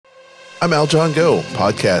I'm Al John Go,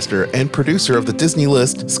 podcaster and producer of the Disney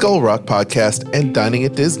List, Skull Rock podcast, and Dining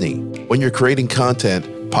at Disney. When you're creating content,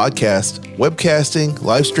 podcast, webcasting,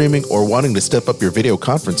 live streaming, or wanting to step up your video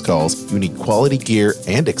conference calls, you need quality gear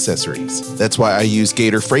and accessories. That's why I use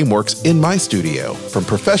Gator Frameworks in my studio. From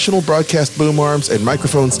professional broadcast boom arms and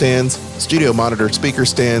microphone stands, studio monitor speaker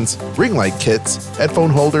stands, ring light kits,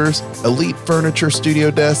 headphone holders, elite furniture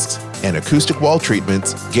studio desks, and acoustic wall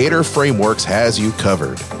treatments, Gator Frameworks has you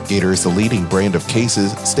covered. Gator is the leading brand of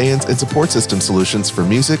cases, stands, and support system solutions for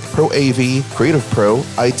music, Pro AV, Creative Pro,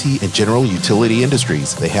 IT, and general utility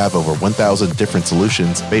industries. They have over 1,000 different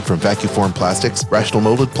solutions made from vacuum-formed plastics, rational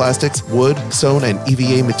molded plastics, wood, sewn, and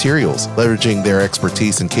EVA materials. Leveraging their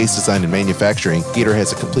expertise in case design and manufacturing, Gator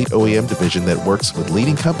has a complete OEM division that works with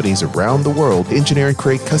leading companies around the world to engineer and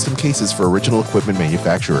create custom cases for original equipment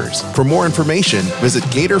manufacturers. For more information, visit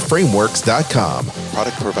GatorFrameworks.com.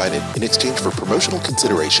 Product provided in exchange for promotional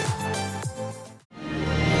consideration.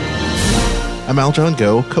 I'm Al John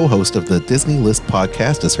Go, co-host of the Disney List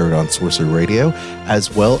podcast, as heard on Sorcerer Radio, as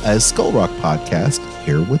well as Skull Rock podcast,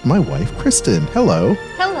 here with my wife, Kristen. Hello.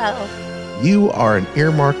 Hello. You are an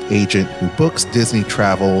earmarked agent who books Disney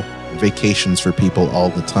travel and vacations for people all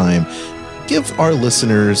the time. Give our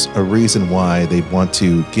listeners a reason why they want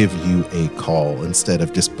to give you a call instead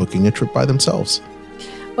of just booking a trip by themselves.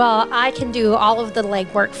 Well, I can do all of the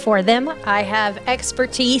legwork for them. I have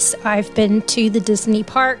expertise. I've been to the Disney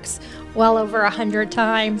parks well over 100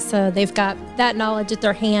 times, so they've got that knowledge at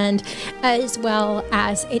their hand, as well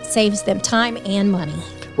as it saves them time and money.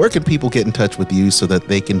 Where can people get in touch with you so that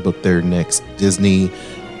they can book their next Disney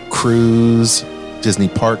cruise, Disney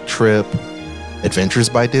park trip, Adventures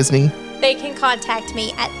by Disney? They can contact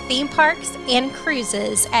me at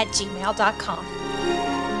themeparksandcruises@gmail.com.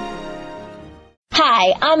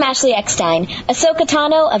 Hi, I'm Ashley Eckstein, Ahsoka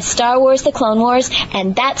Tano of Star Wars The Clone Wars,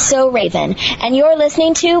 and That's So Raven, and you're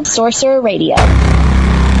listening to Sorcerer Radio.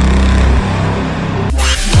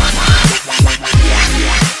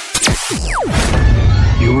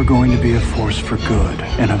 You are going to be a force for good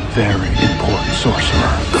and a very important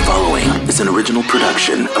sorcerer. The following is an original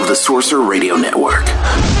production of the Sorcerer Radio Network.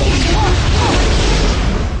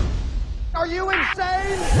 Are you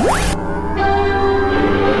insane?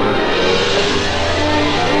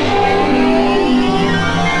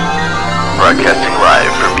 Broadcasting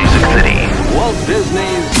live from Music City. Walt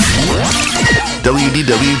Disney's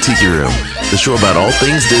WDW Tiki Room, the show about all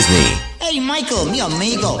things Disney. Hey, Michael, mi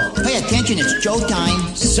amigo. Pay attention, it's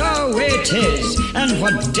showtime. So it is. And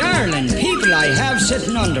what darling people I have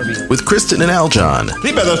sitting under me. With Kristen and Al John.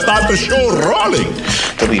 We better start the show rolling.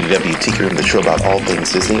 WDW Tiki Room, the show about all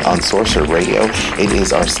things Disney on Sorcerer Radio. It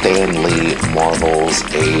is our Stan Lee Marvel's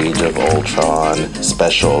Age of Ultron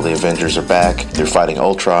special. The Avengers are back. They're fighting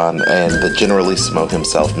Ultron, and the Generalissimo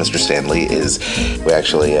himself, Mr. Stan Lee, we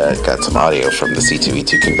actually got some audio from the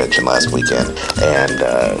C2E2 convention last weekend, and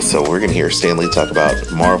so we're going to hear Stan Lee talk about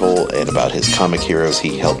Marvel and about his comic heroes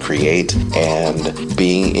he helped create and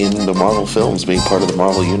being in the Marvel films, being part of the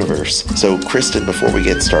Marvel universe. So, Kristen, before we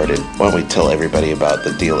get started, why don't we tell everybody about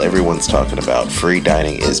the deal everyone's talking about? Free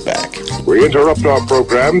dining is back. We interrupt our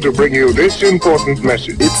program to bring you this important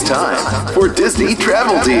message. It's time for Disney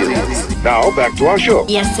Travel Deals. Now, back to our show.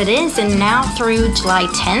 Yes, it is. And now through July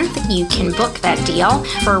 10th, you can book that deal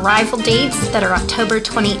for arrival dates that are August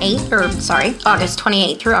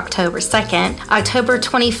 28th through October 2nd, October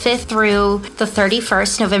 25th through the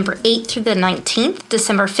 31st, November 8th through the 19th,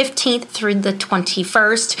 December 15th through the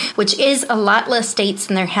 21st, which is a lot less dates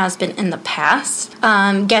than there has been in the past.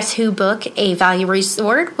 Guests who book a value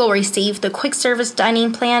resort will receive the quick service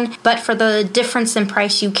dining plan, but for the difference in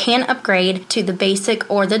price, you can upgrade to the basic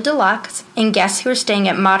or the deluxe. And guests who are staying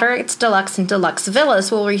at moderates, deluxe, and deluxe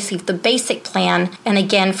villas will receive the basic plan, and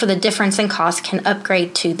again, for the difference in cost, can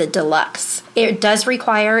upgrade to the deluxe. It does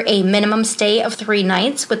require a minimum stay of 3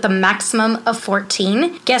 nights with a maximum of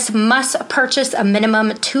 14. Guests must purchase a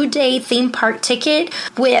minimum 2-day theme park ticket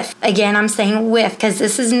with, again, I'm saying with because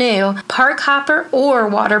this is new, park hopper or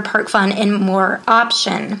water park fun and more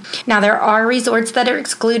option. Now, there are resorts that are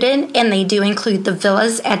excluded, and they do include the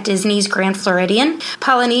villas at Disney's Grand Floridian,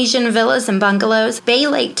 Polynesian villas and bungalows, Bay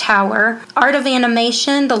Lake Tower, Art of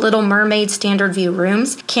Animation, the Little Mermaid standard view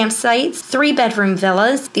rooms, campsites, 3-bedroom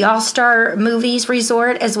villas, the All-Star Movies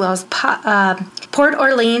Resort, as well as Port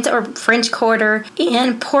Orleans or French Quarter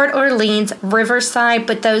and Port Orleans Riverside,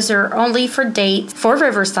 but those are only for dates for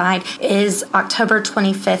Riverside is October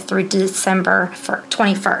 25th through December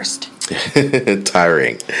 21st.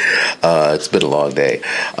 Tiring. It's been a long day.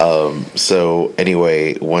 So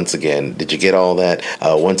anyway, once again, did you get all that?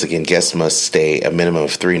 Once again, guests must stay a minimum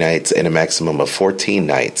of 3 nights and a maximum of 14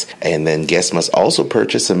 nights. And then guests must also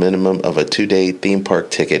purchase a minimum of a 2-day theme park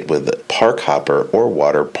ticket with park hopper or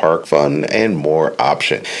water park fun and more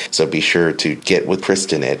option. So be sure to get with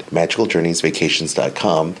Kristen at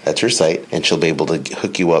magicaljourneysvacations.com. That's her site, and she'll be able to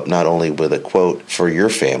hook you up not only with a quote for your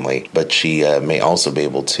family, but she may also be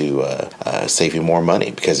able to save you more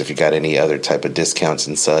money, because if you got any other type of discounts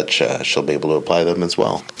and such, she'll be able to apply them as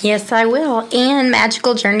well. Yes, I will. And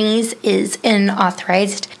Magical Journeys is an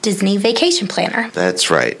authorized Disney vacation planner. That's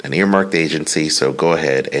right, an earmarked agency, so go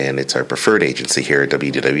ahead, and it's our preferred agency here at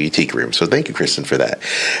WDW Tiki Room. So thank you, Kristen, for that.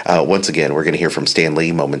 Once again, we're going to hear from Stan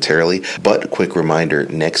Lee momentarily, but a quick reminder,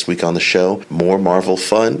 next week on the show, more Marvel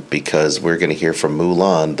fun, because we're going to hear from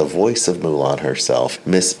Mulan, the voice of Mulan herself,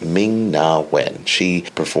 Miss Ming-Na Wen. She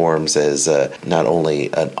performs as not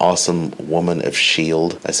only an awesome woman of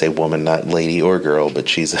S.H.I.E.L.D., I say woman, not lady or girl, but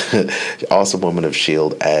she's an awesome woman of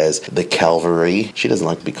S.H.I.E.L.D. as the Cavalry. She doesn't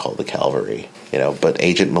like to be called the Cavalry, but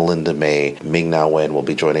Agent Melinda May, Ming-Na Wen, will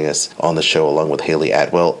be joining us on the show along with Haley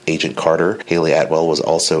Atwell, Agent Carter. Haley Atwell was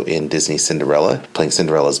also in Disney Cinderella, playing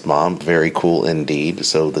Cinderella's mom. Very cool indeed.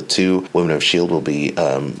 So the two women of S.H.I.E.L.D. will be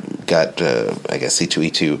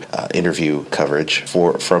C2E2 interview coverage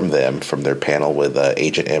from them, from their panel with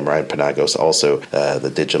Agent M. Ryan Penagos, also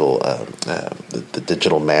the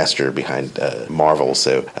digital master behind Marvel.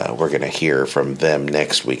 So we're going to hear from them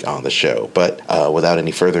next week on the show. But without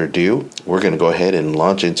any further ado, we're going to go ahead and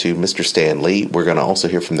launch into Mr. Stan Lee. We're going to also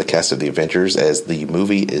hear from the cast of The Avengers, as the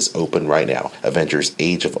movie is open right now. Avengers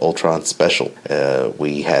Age of Ultron special.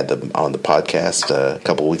 We had them on the podcast a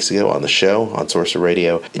couple weeks ago on the show on Sorcerer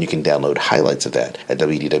Radio, and you can download highlights of that at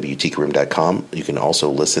wdwtikiroom.com. You can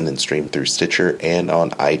also listen and stream through Stitcher and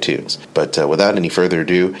on iTunes. But without any further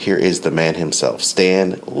ado, here is the man himself,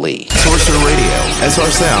 Stan Lee. Sorcerer Radio,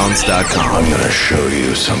 srsounds.com. I'm going to show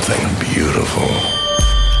you something beautiful.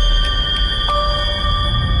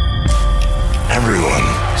 Everyone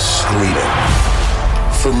screaming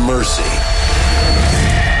for mercy.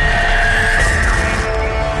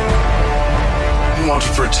 You want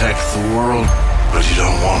to protect the world, but you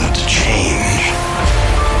don't want it to change.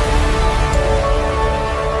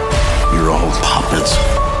 You're all puppets,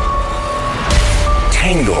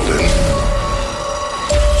 tangled in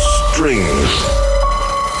strings.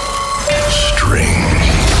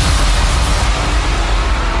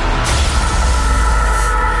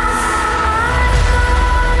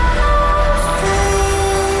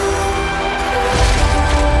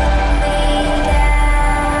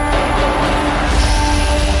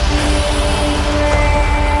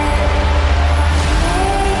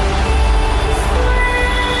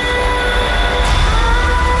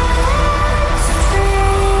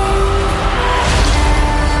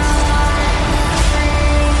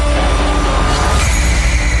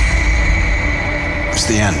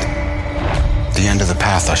 The end. The end of the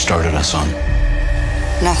path I started us on.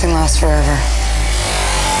 Nothing lasts forever.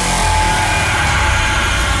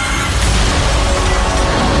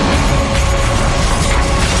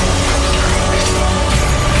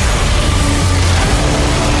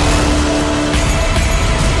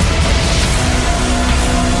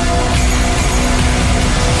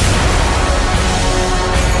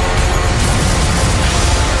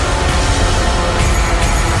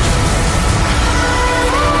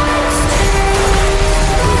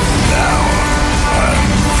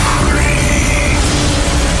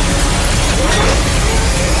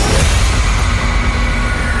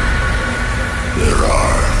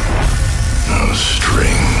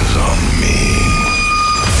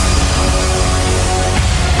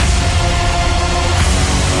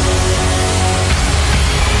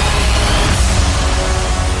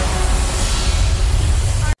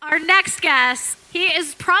 He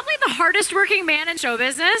is probably the hardest working man in show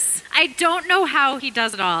business. I don't know how he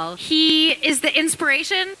does it all. He is the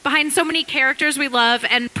inspiration behind so many characters we love,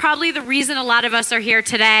 and probably the reason a lot of us are here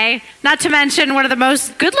today. Not to mention one of the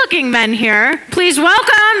most good-looking men here. Please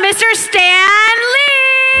welcome Mr. Stan Lee!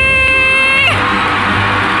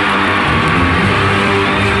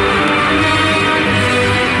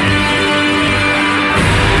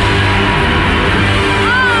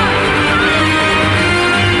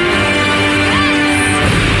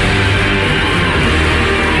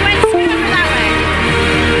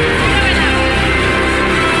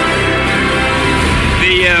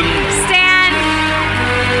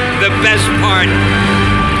 The best part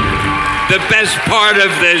The best part of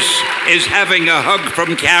this is having a hug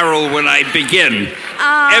from Carol when I begin.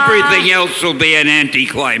 Everything else will be an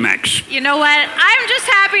anticlimax. You know what? I'm just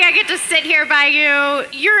happy I get to sit here by you.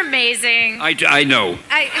 You're amazing. I know.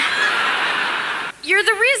 You're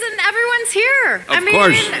the reason everyone's here. Of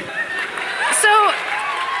course. So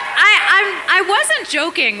I wasn't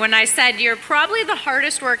joking when I said you're probably the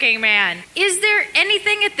hardest working man. Is there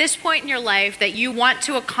anything at this point in your life that you want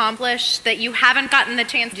to accomplish that you haven't gotten the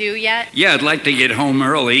chance to do yet? Yeah, I'd like to get home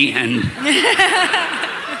early and...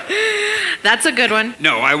 That's a good one.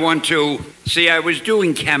 No, I want to... See, I was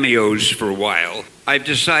doing cameos for a while. I've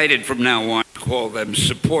decided from now on to call them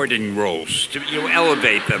supporting roles. You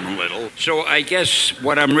elevate them a little. So I guess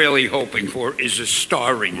what I'm really hoping for is a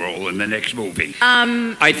starring role in the next movie.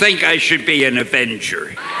 I think I should be an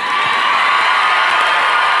Avenger.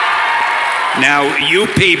 Now, you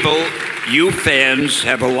people, you fans,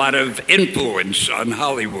 have a lot of influence on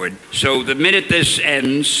Hollywood. So the minute this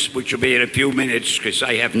ends, which will be in a few minutes because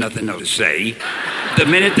I have nothing else to say, the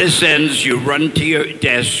minute this ends, you run to your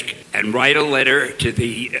desk and write a letter to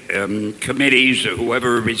the committees or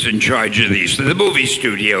whoever is in charge of these, to the movie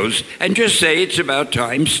studios, and just say it's about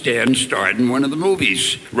time Stan starred in one of the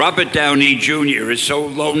movies. Robert Downey Jr. is so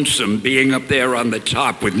lonesome being up there on the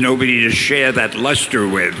top with nobody to share that luster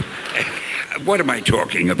with. What am I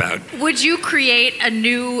talking about? Would you create a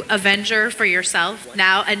new Avenger for yourself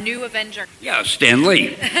now? A new Avenger? Yeah, Stan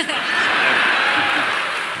Lee.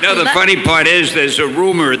 No, the funny part is there's a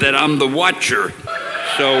rumor that I'm the Watcher.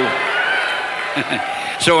 So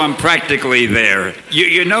I'm practically there.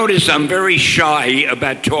 You notice I'm very shy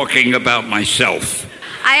about talking about myself.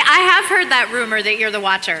 I have heard that rumor that you're the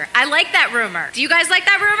Watcher. I like that rumor. Do you guys like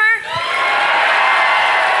that rumor?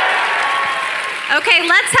 Okay,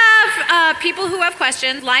 let's have people who have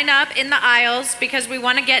questions line up in the aisles because we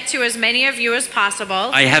want to get to as many of you as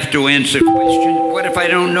possible. I have to answer questions? What if I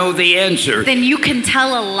don't know the answer? Then you can tell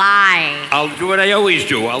a lie. I'll do what I always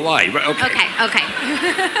do. I'll lie. Okay.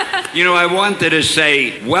 You know, I wanted to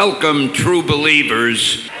say, welcome, true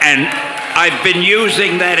believers, and I've been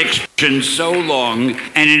using that expression so long,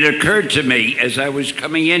 and it occurred to me as I was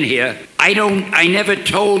coming in here, I never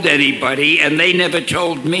told anybody, and they never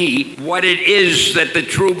told me what it is that the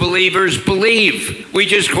true believers believe. We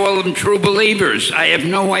just call them true believers. I have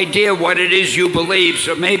no idea what it is you believe,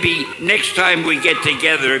 so maybe next time we get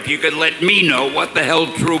together, if you could let me know what the hell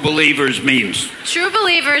true believers means. True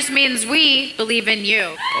believers means we believe in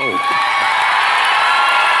you. Oh.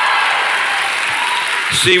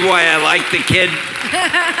 See why I like the kid?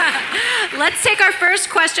 Let's take our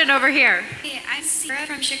first question over here. Hey, I'm Sarah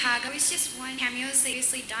from Chicago. It's just one cameo is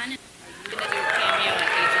usually done.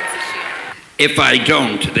 If I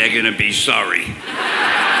don't, they're going to be sorry.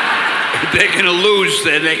 They're going to lose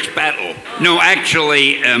their next battle. No,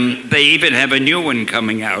 actually, they even have a new one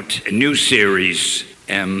coming out, a new series.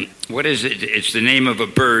 What is it? It's the name of a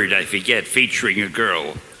bird, I forget, featuring a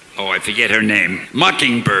girl. Oh, I forget her name.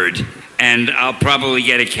 Mockingbird. And I'll probably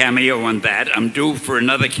get a cameo on that. I'm due for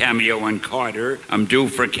another cameo on Carter. I'm due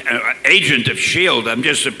for Agent of S.H.I.E.L.D. I'm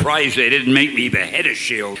just surprised they didn't make me the head of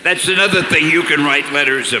S.H.I.E.L.D. That's another thing you can write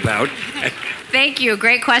letters about. Thank you.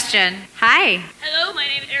 Great question. Hi. Hello, my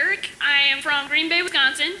name is Eric. I am from Green Bay,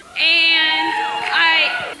 Wisconsin. And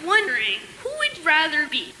I'm wondering, who would rather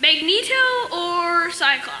be, Magneto or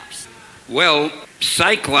Cyclops? Well,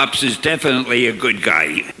 Cyclops is definitely a good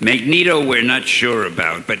guy. Magneto, we're not sure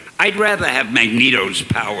about, but I'd rather have Magneto's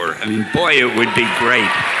power. I mean, boy, it would be great.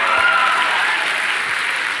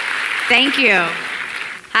 Thank you.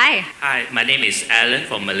 Hi. Hi, my name is Alan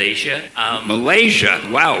from Malaysia. Malaysia?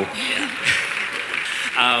 Wow.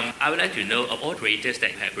 I would like to know of all creators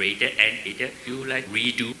that have created animated, you like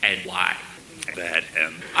redo and why? That,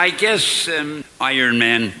 I guess Iron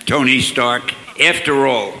Man, Tony Stark. After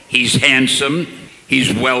all, he's handsome,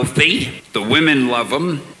 he's wealthy, the women love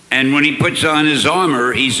him, and when he puts on his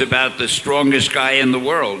armor, he's about the strongest guy in the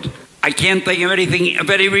world. I can't think of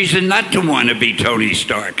any reason not to want to be Tony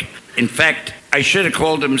Stark. In fact, I should have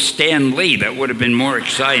called him Stan Lee. That would have been more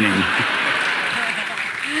exciting.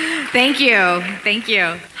 Thank you. Thank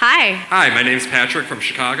you. Hi. Hi, my name's Patrick from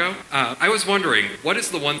Chicago. I was wondering, what is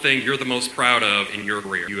the one thing you're the most proud of in your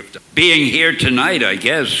career you have done? Being here tonight, I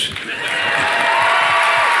guess.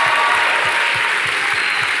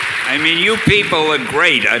 I mean, you people are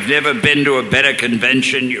great. I've never been to a better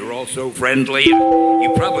convention. You're all so friendly.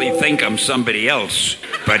 You probably think I'm somebody else.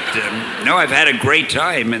 But no, I've had a great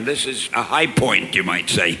time, and this is a high point, you might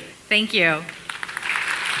say. Thank you.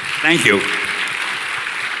 Thank you.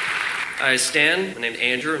 Hi, Stan. My name's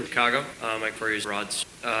Andrew in Chicago. Mike Furrier's Rods.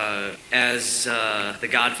 As the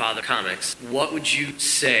Godfather comics, what would you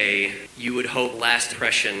say you would hope last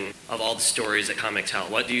impression of all the stories that comics tell?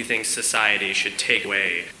 What do you think society should take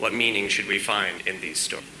away? What meaning should we find in these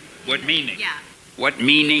stories? What meaning? Yeah. What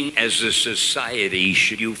meaning as a society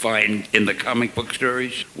should you find in the comic book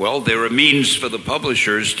stories? Well, there are means for the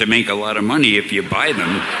publishers to make a lot of money if you buy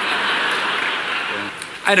them.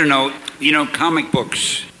 I don't know. You know, comic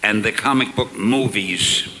books and the comic book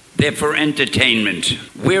movies, they're for entertainment.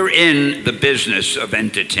 We're in the business of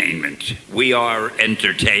entertainment. We are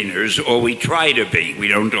entertainers, or we try to be. We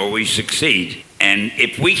don't always succeed. And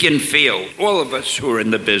if we can feel, all of us who are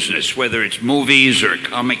in the business, whether it's movies or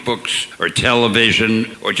comic books or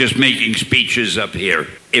television or just making speeches up here,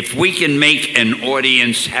 if we can make an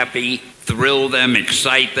audience happy, thrill them,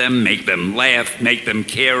 excite them, make them laugh, make them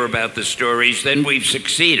care about the stories, then we've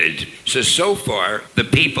succeeded. So far, the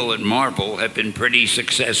people at Marvel have been pretty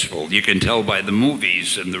successful. You can tell by the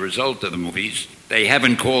movies and the result of the movies. They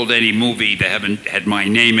haven't called any movie, they haven't had my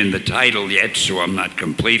name in the title yet, so I'm not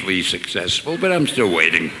completely successful, but I'm still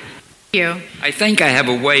waiting. You. I think I have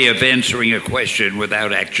a way of answering a question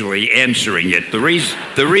without actually answering it. The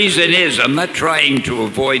reason is I'm not trying to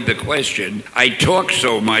avoid the question. I talk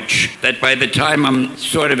so much that by the time I'm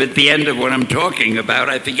sort of at the end of what I'm talking about,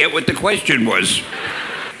 I forget what the question was.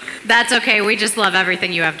 That's okay. We just love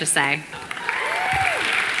everything you have to say.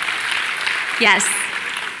 Yes.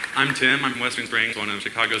 I'm Tim. I'm from Western Springs, one of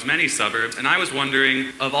Chicago's many suburbs, and I was wondering,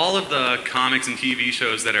 of all of the comics and TV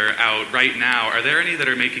shows that are out right now, are there any that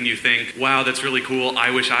are making you think, wow, that's really cool,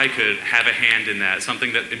 I wish I could have a hand in that,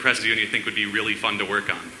 something that impresses you and you think would be really fun to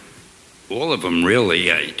work on? All of them, really.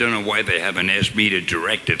 I don't know why they haven't asked me to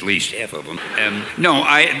direct at least half of them.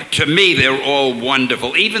 To me, they're all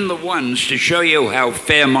wonderful. Even the ones, to show you how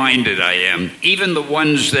fair-minded I am, even the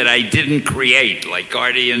ones that I didn't create, like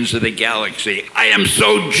Guardians of the Galaxy, I am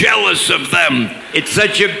so jealous of them. It's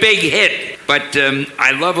such a big hit. But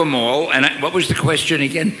I love them all. And what was the question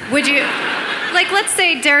again? Would you... Like, let's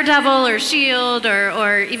say Daredevil or S.H.I.E.L.D.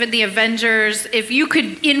 or even the Avengers, if you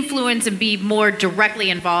could influence and be more directly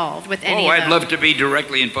involved with any of them. I'd love to be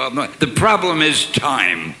directly involved. No, the problem is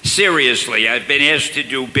time. Seriously, I've been asked to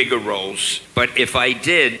do bigger roles, but if I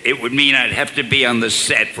did, it would mean I'd have to be on the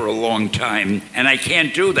set for a long time, and I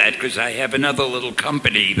can't do that because I have another little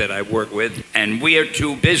company that I work with, and we are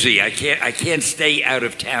too busy. I can't stay out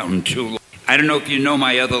of town too long. I don't know if you know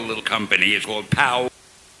my other little company. It's called POW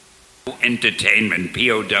Entertainment,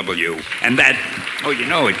 POW, and that, you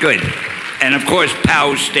know it, good. And of course,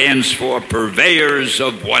 POW stands for Purveyors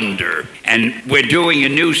of Wonder, and we're doing a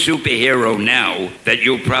new superhero now that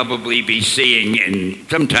you'll probably be seeing in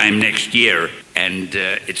sometime next year, and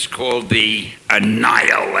it's called the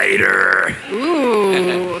Annihilator.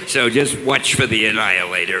 Ooh. So just watch for the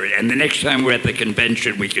Annihilator, and the next time we're at the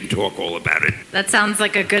convention, we can talk all about it. That sounds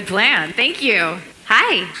like a good plan. Thank you.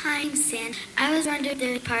 Hi. Hi, I'm Sam. I was wondering if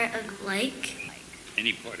there's part of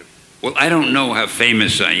Any part of... Well, I don't know how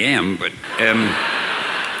famous I am, but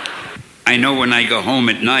I know when I go home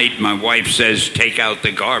at night, my wife says, take out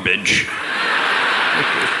the garbage.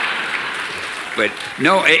 But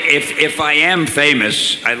no, if I am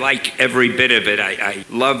famous, I like every bit of it. I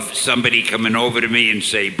love somebody coming over to me and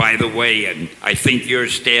say, by the way, and I think you're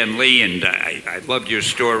Stan Lee, and I loved your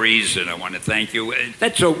stories, and I want to thank you.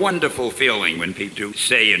 That's a wonderful feeling when people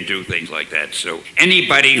say and do things like that. So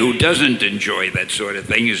anybody who doesn't enjoy that sort of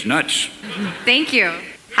thing is nuts. Thank you.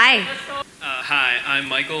 Hi. Hi, I'm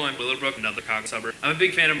Michael. I'm Willowbrook, another Chicago suburb. I'm a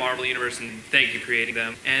big fan of Marvel Universe, and thank you for creating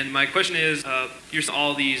them. And my question is, here's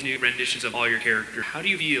all these new renditions of all your characters. How do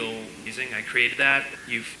you feel using? I created that.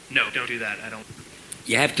 No, don't do that. I don't.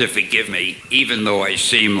 You have to forgive me, even though I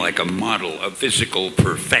seem like a model of physical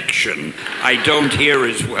perfection. I don't hear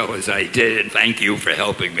as well as I did, and thank you for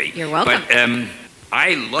helping me. You're welcome. But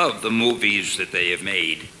I love the movies that they have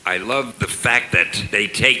made. I love the fact that they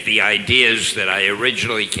take the ideas that I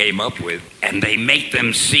originally came up with and they make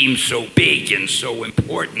them seem so big and so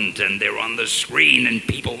important, and they're on the screen and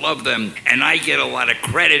people love them, and I get a lot of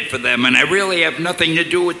credit for them, and I really have nothing to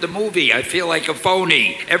do with the movie. I feel like a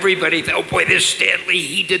phony. Everybody oh boy, this Stan Lee,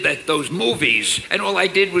 he did those movies, and all I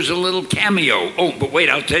did was a little cameo. Oh, but wait,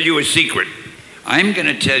 I'll tell you a secret. I'm going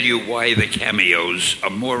to tell you why the cameos are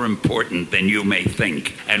more important than you may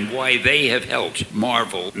think, and why they have helped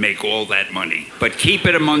Marvel make all that money. But keep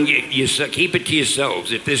it among you, keep it to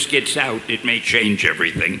yourselves. If this gets out, it may change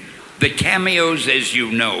everything. The cameos, as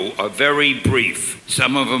you know, are very brief.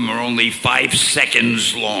 Some of them are only 5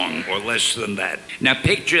 seconds long, or less than that. Now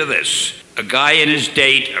picture this. A guy and his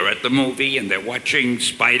date are at the movie and they're watching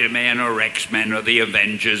Spider-Man or X-Men or the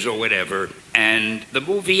Avengers or whatever, and the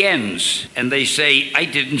movie ends and they say, I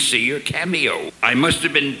didn't see your cameo. I must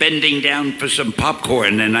have been bending down for some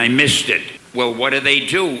popcorn and I missed it. Well, what do they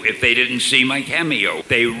do if they didn't see my cameo?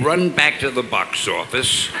 They run back to the box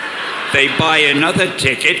office. They buy another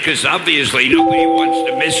ticket, because obviously nobody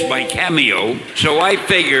wants to miss my cameo. So I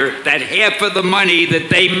figure that half of the money that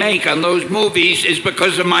they make on those movies is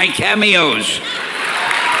because of my cameos.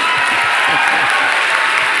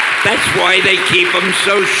 That's why they keep them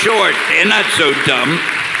so short. They're not so dumb.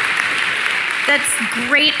 That's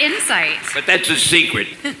great insight. But that's a secret.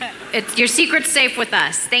 Your secret's safe with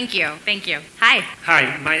us. Thank you. Thank you. Hi.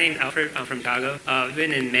 Hi, my name's Alfred. I'm from Chicago. I've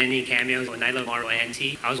been in many cameos when I love Marvel and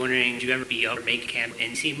DC. I was wondering, would you ever be up or make a cameo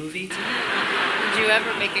in DC movies? Would you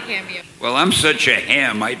ever make a cameo? Well, I'm such a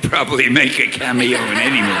ham, I'd probably make a cameo in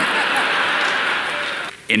any movie.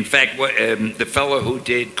 In fact, the fellow who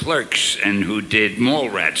did Clerks and who did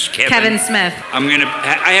Mallrats, Kevin Smith.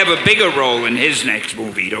 I have a bigger role in his next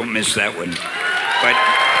movie. Don't miss that one.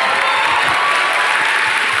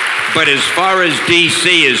 But as far as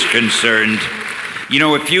DC is concerned, you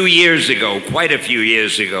know, quite a few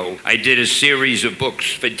years ago, I did a series of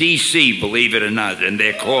books for DC, believe it or not, and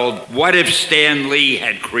they're called What If Stan Lee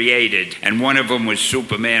Had Created? And one of them was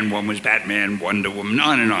Superman, one was Batman, Wonder Woman,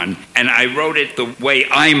 on and on. And I wrote it the way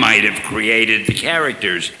I might have created the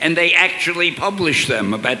characters. And they actually published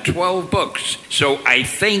them, about 12 books. So I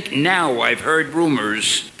think now I've heard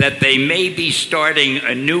rumors that they may be starting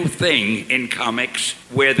a new thing in comics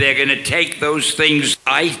where they're going to take those things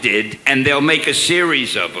I did and they'll make a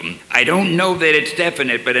series of them. I don't know that it's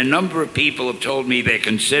definite, but a number of people have told me they're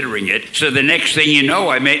considering it. So the next thing you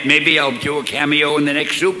know, maybe I'll do a cameo in the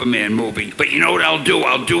next Superman movie. But you know what I'll do?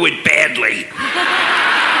 I'll do it badly.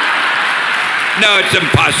 No, it's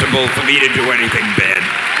impossible for me to do anything bad.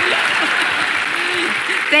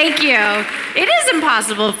 Thank you. It is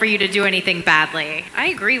impossible for you to do anything badly. I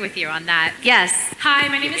agree with you on that. Yes. Hi,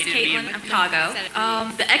 my name is Caitlin. I'm from Chicago.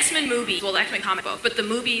 The X-Men movies, well, the X-Men comic book, but the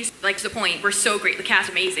movies, like to the point, were so great. The cast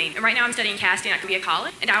amazing. And right now I'm studying casting at Columbia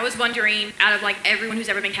College. And I was wondering, out of like everyone who's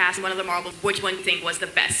ever been cast in one of the Marvels, which one do you think was the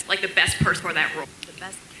best? Like the best person for that role? The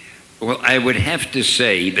best. Well, I would have to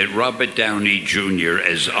say that Robert Downey Jr.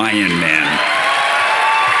 as Iron Man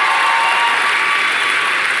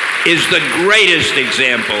is the greatest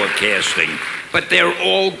example of casting. But they're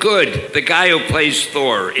all good. The guy who plays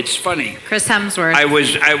Thor, it's funny. Chris Hemsworth. I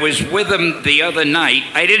was with him the other night.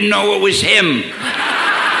 I didn't know it was him.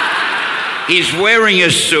 He's wearing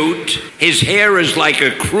a suit. His hair is like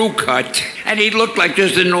a crew cut. And he looked like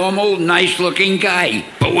just a normal, nice-looking guy.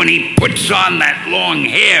 But when he puts on that long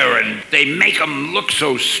hair and they make him look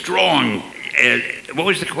so strong... what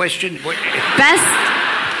was the question? Best?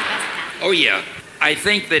 Oh, yeah. I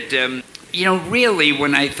think that, really,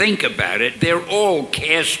 when I think about it, they're all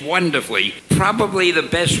cast wonderfully. Probably the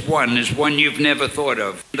best one is one you've never thought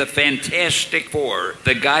of. The Fantastic Four.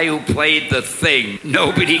 The guy who played the Thing.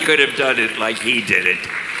 Nobody could have done it like he did it.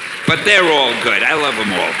 But they're all good. I love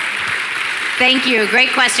them all. Thank you.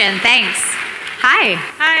 Great question. Thanks. Hi.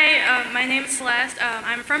 Hi, my name is Celeste.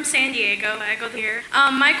 I'm from San Diego. I go here.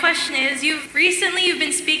 My question is, you've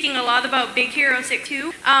been speaking a lot about Big Hero 6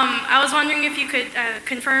 2. I was wondering if you could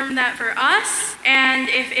confirm that for us, and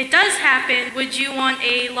if it does happen, would you want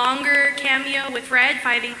a longer cameo with Red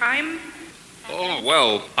fighting crime? Oh,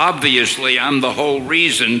 well, obviously I'm the whole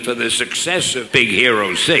reason for the success of Big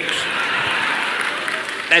Hero 6.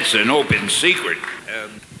 That's an open secret.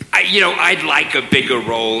 I'd like a bigger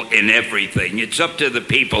role in everything. It's up to the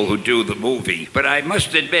people who do the movie. But I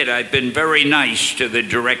must admit, I've been very nice to the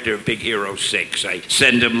director of Big Hero 6. I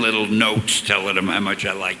send him little notes telling him how much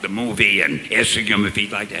I like the movie and asking him if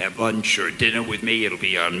he'd like to have lunch or dinner with me. It'll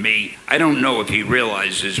be on me. I don't know if he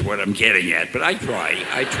realizes what I'm getting at, but I try.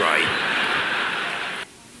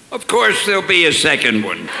 Of course, there'll be a second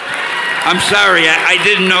one. I'm sorry, I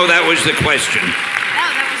didn't know that was the question.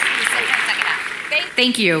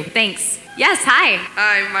 Thank you. Thanks. Yes, hi.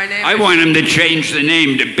 Hi, my name I want him to change the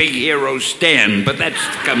name to Big Hero Stan, but that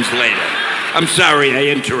comes later. I'm sorry I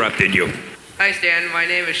interrupted you. Hi, Stan. My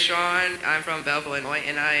name is Sean. I'm from Belleville, Illinois,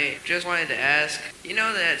 and I just wanted to ask, you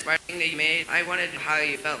know that Spider thing that you made? I wanted how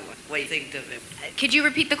you felt, what you think of it. Could you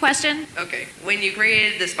repeat the question? Okay. When you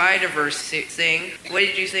created the Spider-Verse thing, what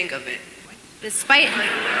did you think of it?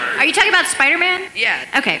 Are you talking about Spider-Man? Yeah.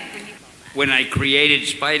 Okay. When I created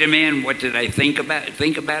Spider-Man, what did I think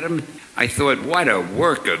about him? I thought, what a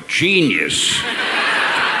work of genius.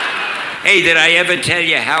 Hey, did I ever tell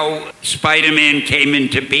you how Spider-Man came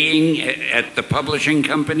into being at the publishing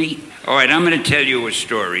company? All right, I'm going to tell you a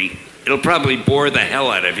story. It'll probably bore the hell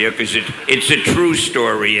out of you because it's a true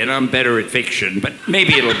story and I'm better at fiction, but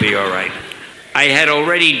maybe it'll be all right. I had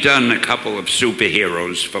already done a couple of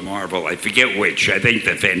superheroes for Marvel. I forget which. I think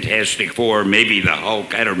the Fantastic Four, maybe the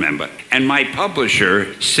Hulk, I don't remember. And my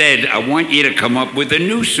publisher said, I want you to come up with a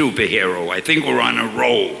new superhero. I think we're on a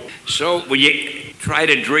roll. So when you try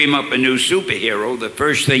to dream up a new superhero, the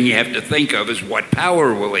first thing you have to think of is what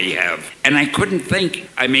power will he have? And I couldn't think.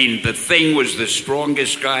 I mean, the Thing was the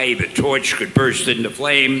strongest guy. The torch could burst into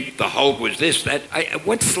flame. The Hulk was this, that.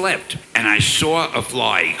 What's left? And I saw a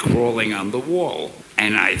fly crawling on the wall.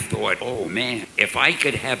 And I thought, oh man, if I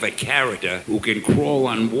could have a character who can crawl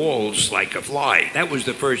on walls like a fly. That was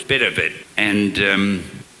the first bit of it. And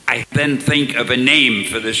I then think of a name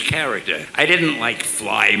for this character. I didn't like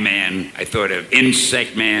Fly Man. I thought of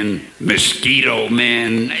Insect Man, Mosquito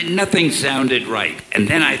Man. Nothing sounded right. And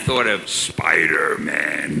then I thought of Spider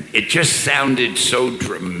Man. It just sounded so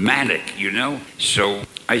dramatic, you know? So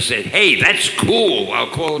I said, hey, that's cool.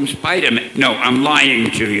 I'll call him Spider-Man. No, I'm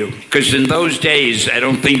lying to you. Because in those days, I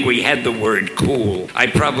don't think we had the word cool. I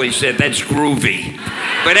probably said, that's groovy.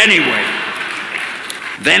 But anyway,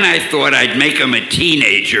 then I thought I'd make him a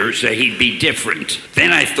teenager so he'd be different.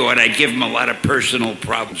 Then I thought I'd give him a lot of personal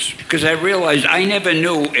problems. Because I realized I never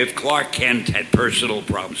knew if Clark Kent had personal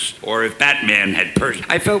problems or if Batman had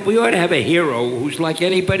I felt we ought to have a hero who's like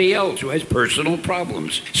anybody else who has personal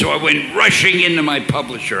problems. So I went rushing into my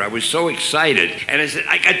publisher. I was so excited. And I said,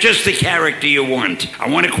 I got just the character you want. I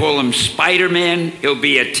want to call him Spider-Man. He'll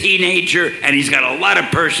be a teenager and he's got a lot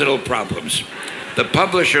of personal problems. The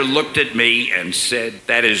publisher looked at me and said,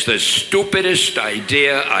 that is the stupidest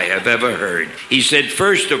idea I have ever heard. He said,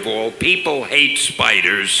 first of all, people hate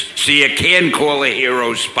spiders, so you can't call a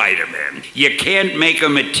hero Spider-Man. You can't make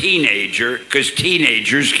him a teenager, because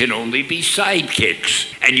teenagers can only be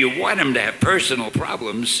sidekicks. And you want him to have personal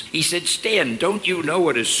problems. He said, Stan, don't you know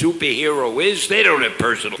what a superhero is? They don't have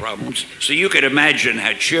personal problems. So you can imagine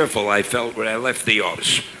how cheerful I felt when I left the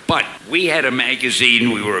office. But we had a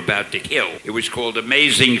magazine we were about to kill. It was called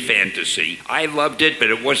Amazing Fantasy. I loved it, but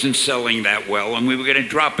it wasn't selling that well, and we were going to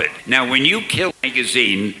drop it. Now, when you kill a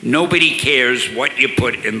magazine, nobody cares what you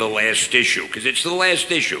put in the last issue, because it's the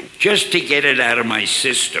last issue. Just to get it out of my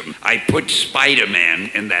system, I put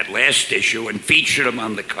Spider-Man in that last issue and featured him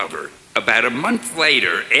on the cover. About a month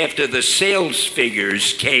later, after the sales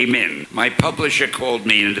figures came in, my publisher called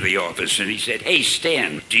me into the office and he said, hey,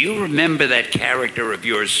 Stan, do you remember that character of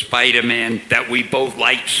yours, Spider-Man, that we both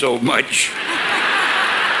liked so much?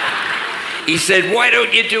 He said, why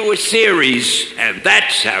don't you do a series? And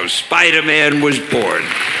that's how Spider-Man was born.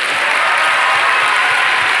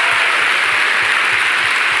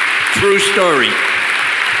 True story.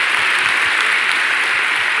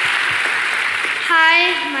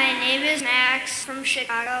 Hi, my name is Max from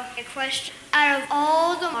Chicago. A question, out of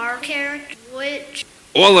all the Marvel characters, which...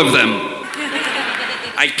 All of them.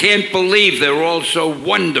 I can't believe they're all so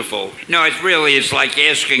wonderful. No, it's like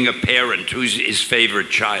asking a parent who's his favorite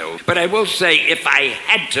child. But I will say, if I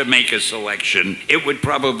had to make a selection, it would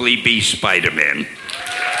probably be Spider-Man.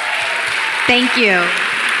 Thank you.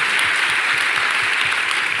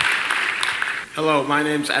 Hello, my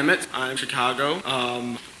name's Emmett. I'm Chicago.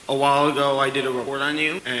 A while ago, I did a report on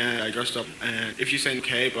you, and I dressed up, and if you say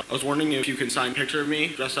okay, but I was wondering if you can sign a picture of me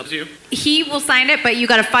dressed up as you. He will sign it, but you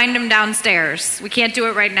got to find him downstairs. We can't do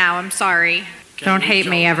it right now. I'm sorry. Don't hate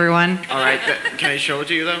me, everyone. All right, can I show it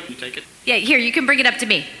to you, though? You take it? Yeah, here, you can bring it up to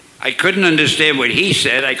me. I couldn't understand what he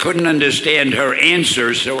said. I couldn't understand her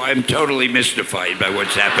answer, so I'm totally mystified by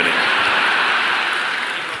what's happening.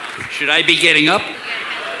 Should I be getting up?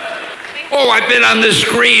 Oh, I've been on the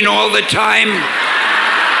screen all the time.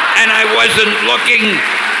 And I wasn't looking.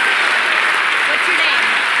 What's your name?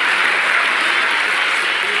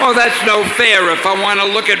 Oh, that's no fair. If I want to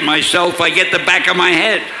look at myself, I get the back of my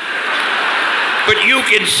head. But you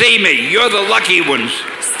can see me. You're the lucky ones.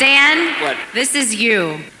 Stan, what? This is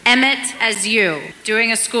you. Emmett as you,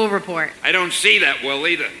 doing a school report. I don't see that well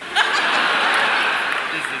either.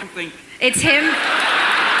 It's him.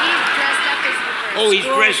 He's dressed up as you. Oh, he's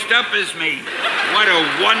dressed up as me. What a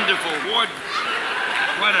wonderful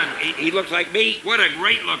he looks like me. What a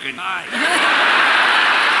great looking guy.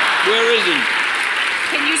 Where is he?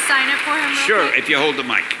 Can you sign it for him? Sure, if you hold the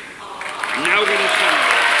mic. Now we're going to sign it.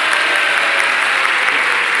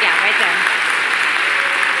 Yeah, right there.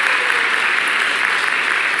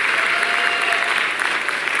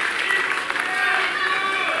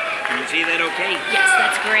 Can you see that okay? Yes,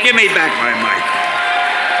 that's great. Give me back my mic.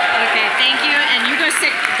 Okay, thank you. And you go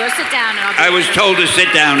sit down. And I was told to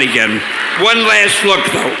sit down again. One last look,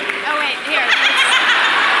 though. Oh, wait, here.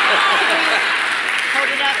 Hold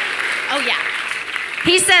it up.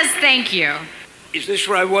 He says thank you. Is this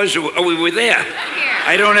where I was? Oh, we were there.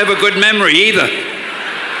 I don't have a good memory either.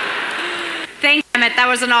 Thank you, Emmett. That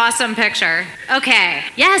was an awesome picture. Okay.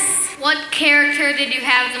 Yes? What character did you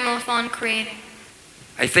have the most fun creating?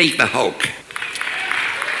 I think the Hulk.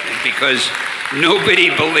 Because nobody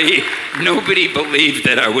believed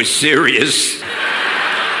that I was serious.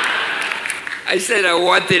 I said I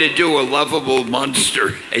wanted to do a lovable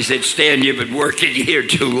monster. They said, Stan, you've been working here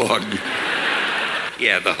too long.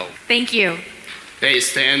 Yeah, the Hulk. Thank you. Hey,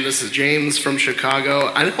 Stan, this is James from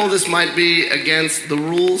Chicago. I know this might be against the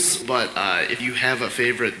rules, but if you have a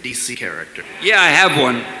favorite DC character. Yeah, I have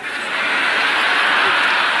one.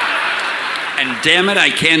 And damn it,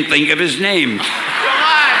 I can't think of his name. Come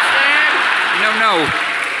on, Stan! No.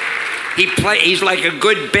 He's like he's like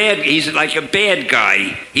a bad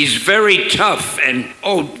guy. He's very tough and,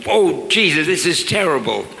 oh, Jesus, this is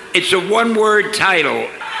terrible. It's a one-word title.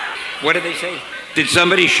 What did they say? Did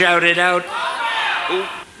somebody shout it out? Ooh,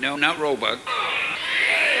 no, not Roebuck.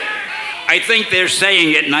 I think they're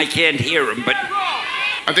saying it and I can't hear them, but...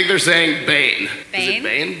 I think they're saying Bane. Bane? Is it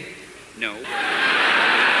Bane? No.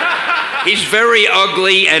 He's very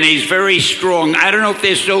ugly and he's very strong. I don't know if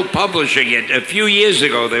they're still publishing it. A few years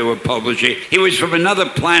ago they were publishing it. He was from another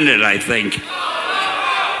planet, I think.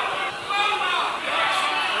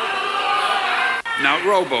 Not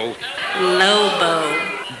Robo. Lobo.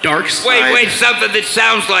 Darkseid. Wait, something that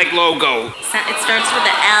sounds like Logo. It starts with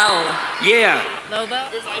an L. Yeah. Lobo?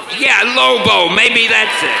 Yeah, Lobo. Maybe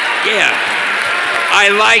that's it. Yeah. I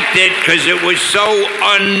liked it because it was so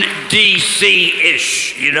un-DC-ish,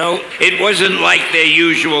 you know? It wasn't like their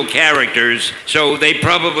usual characters, so they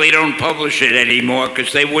probably don't publish it anymore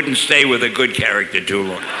because they wouldn't stay with a good character too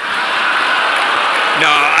long. No,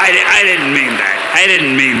 I didn't mean that. I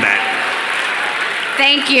didn't mean that.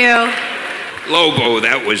 Thank you. Lobo,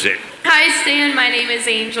 that was it. Hi, Stan. My name is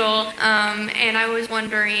Angel, and I was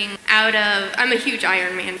wondering, I'm a huge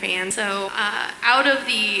Iron Man fan, so out of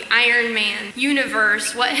the Iron Man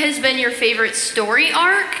universe, what has been your favorite story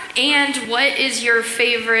arc, and what is your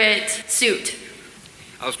favorite suit?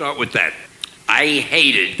 I'll start with that. I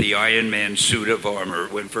hated the Iron Man suit of armor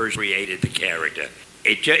when first created the character.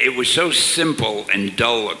 It was so simple and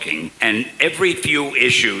dull looking, and every few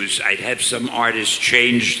issues I'd have some artist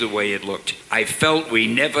change the way it looked. I felt we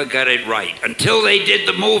never got it right until they did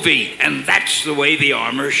the movie, and that's the way the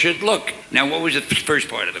armor should look. Now, what was the first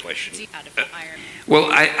part of the question? Well,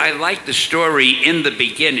 I liked the story in the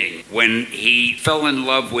beginning when he fell in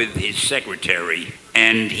love with his secretary,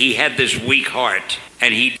 and he had this weak heart.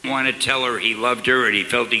 And he didn't want to tell her he loved her and he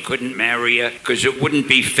felt he couldn't marry her because it wouldn't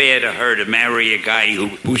be fair to her to marry a guy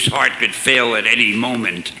whose heart could fail at any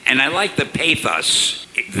moment. And I like the pathos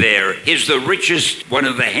there. He's the richest, one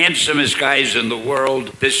of the handsomest guys in the world.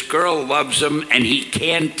 This girl loves him and he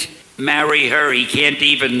can't marry her. He can't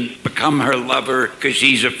even become her lover because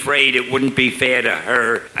he's afraid it wouldn't be fair to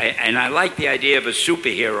her. And I like the idea of a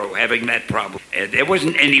superhero having that problem. There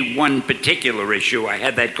wasn't any one particular issue. I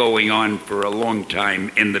had that going on for a long time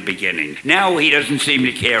in the beginning. Now he doesn't seem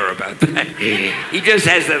to care about that. He just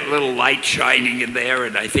has that little light shining in there,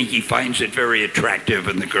 and I think he finds it very attractive,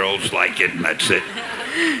 and the girls like it, and that's it.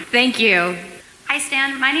 Thank you. Hi,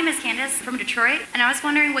 Stan. My name is Candace from Detroit, and I was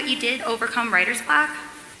wondering what you did to overcome writer's block.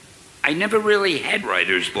 I never really had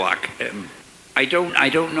writer's block. I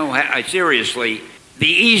don't know how, seriously, the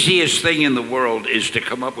easiest thing in the world is to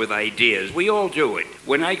come up with ideas. We all do it.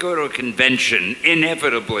 When I go to a convention,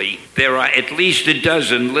 inevitably, there are at least a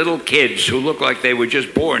dozen little kids who look like they were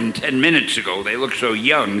just born 10 minutes ago. They look so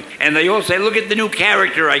young. And they all say, look at the new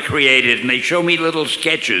character I created. And they show me little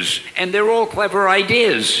sketches. And they're all clever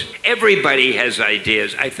ideas. Everybody has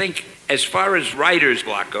ideas. I think as far as writer's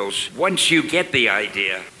block goes, once you get the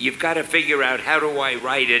idea, you've got to figure out how do I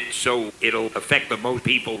write it so it'll affect the most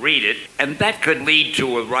people read it. And that could lead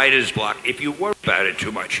to a writer's block if you worry about it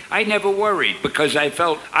too much. I never worried because I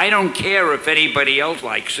felt I don't care if anybody else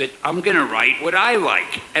likes it. I'm going to write what I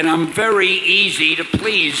like. And I'm very easy to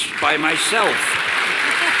please by myself.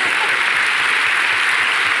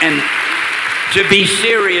 And to be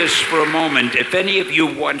serious for a moment, if any of you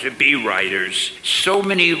want to be writers, so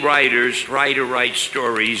many writers try to write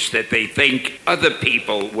stories that they think other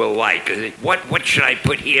people will like. What should I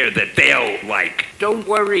put here that they'll like? Don't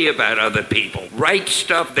worry about other people. Write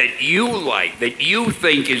stuff that you like, that you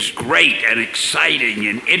think is great and exciting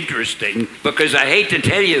and interesting, because I hate to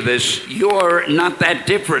tell you this, you're not that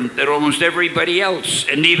different than almost everybody else,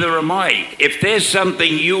 and neither am I. If there's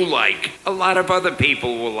something you like, a lot of other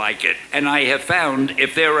people will like it, and I have have found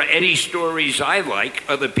if there are any stories I like,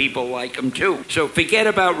 other people like them too. So forget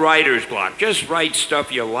about writer's block. Just write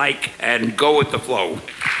stuff you like and go with the flow.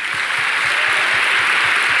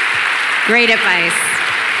 Great advice.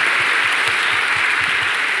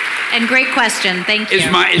 And great question. Thank you. Is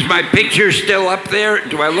my picture still up there?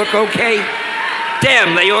 Do I look okay?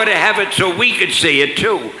 Damn, they ought to have it so we could see it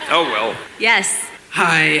too. Oh well. Yes.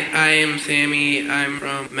 Hi, I am Sammy. I'm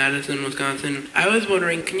from Madison, Wisconsin. I was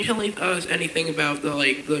wondering, can you tell us anything about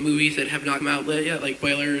the movies that have not come out yet, like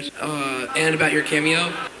spoilers, and about your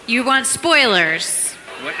cameo? You want spoilers?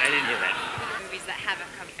 What? I didn't hear that. Movies that haven't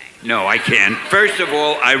come out. No, I can't. First of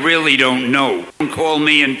all, I really don't know. Don't call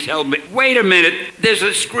me and tell me, wait a minute, there's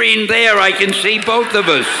a screen there. I can see both of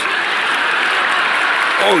us.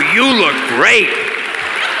 Oh, you look great.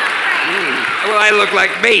 Well, I look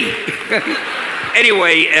like me.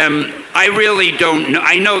 Anyway, I really don't know.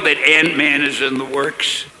 I know that Ant-Man is in the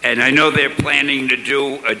works, and I know they're planning to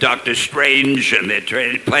do a Doctor Strange, and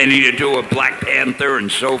they're planning to do a Black Panther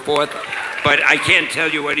and so forth. But I can't tell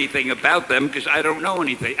you anything about them because I don't know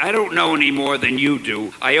anything. I don't know any more than you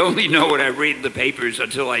do. I only know what I read in the papers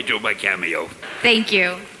until I do my cameo. Thank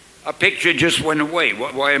you. A picture just went away.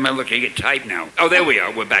 Why am I looking at type now? Oh, there we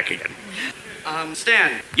are. We're back again.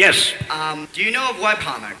 Stan. Yes. Do you know of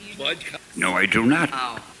webcomic? No, I do not.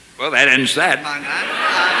 Oh. Well, that ends that. Come on, man.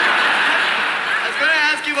 I was going to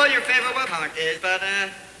ask you what your favorite webcomic is, but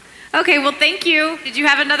Okay, well, thank you. Did you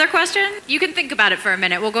have another question? You can think about it for a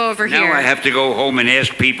minute. We'll go over here. Now I have to go home and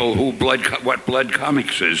ask people what Blood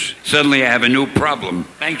Comics is. Suddenly I have a new problem.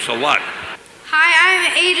 Thanks a lot. Hi,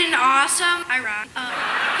 I'm Aiden Awesome. I rock.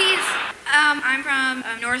 I'm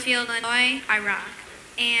from Northfield, Illinois. I rock.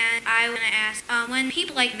 And I want to ask, when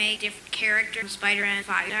people make different characters, Spider-Man,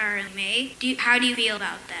 Five-Star, and May, how do you feel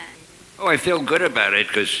about that? Oh, I feel good about it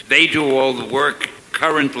because they do all the work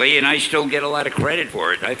currently and I still get a lot of credit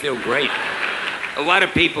for it. I feel great. A lot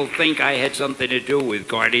of people think I had something to do with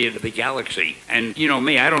Guardian of the Galaxy. And you know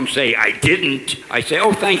me, I don't say I didn't. I say,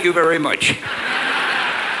 oh, thank you very much.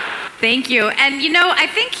 Thank you. And I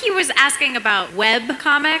think he was asking about web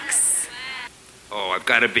comics. Oh, I've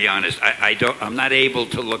got to be honest. I'm not able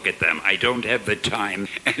to look at them. I don't have the time,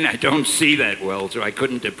 and I don't see that well, so I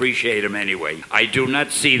couldn't appreciate them anyway. I do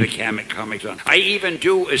not see the comics on. I even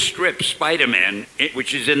do a strip, Spider-Man,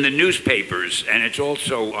 which is in the newspapers, and it's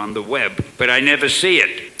also on the web, but I never see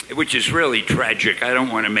it, which is really tragic. I don't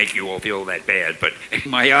want to make you all feel that bad, but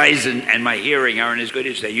my eyes and my hearing aren't as good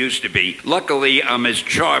as they used to be. Luckily, I'm as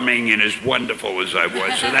charming and as wonderful as I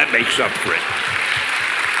was, so that makes up for it.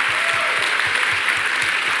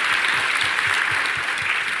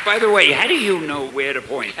 By the way, how do you know where to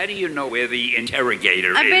point? How do you know where the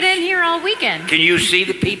interrogator I've is? been in here all weekend. Can you see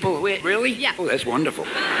the people? Really? Yeah. Oh, that's wonderful.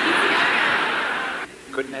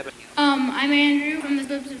 Couldn't have it. I'm Andrew from the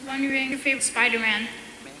Clips of wondering your favorite Spider-Man.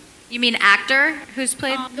 You mean actor who's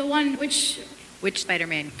played? The one, which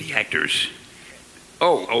Spider-Man? The actors.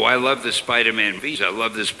 Oh, I love the Spider-Man movies. I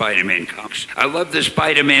love the Spider-Man comics. I love the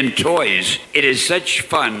Spider-Man toys. It is such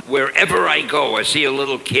fun. Wherever I go, I see a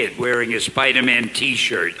little kid wearing a Spider-Man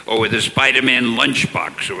t-shirt or with a Spider-Man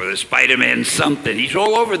lunchbox or with a Spider-Man something. He's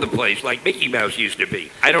all over the place like Mickey Mouse used to be.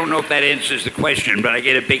 I don't know if that answers the question, but I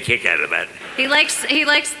get a big kick out of that. He likes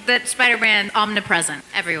that Spider-Man omnipresent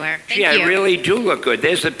everywhere. Thank you. I really do look good.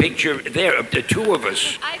 There's a picture there of the two of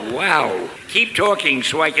us. Wow. Keep talking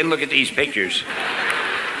so I can look at these pictures.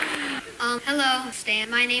 Hello, Stan.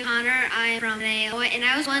 My name's Connor. I'm from Illinois, and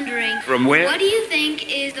I was wondering... From where? What do you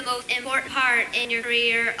think is the most important part in your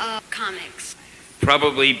career of comics?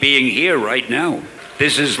 Probably being here right now.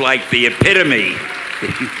 This is like the epitome.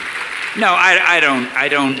 No, I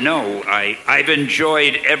don't know. I've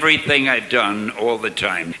enjoyed everything I've done all the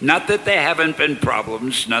time. Not that there haven't been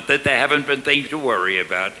problems, not that there haven't been things to worry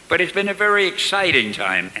about, but it's been a very exciting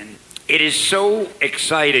time. And it is so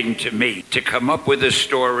exciting to me to come up with a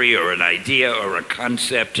story or an idea or a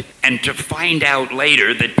concept and to find out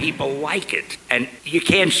later that people like it. And you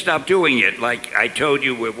can't stop doing it. Like I told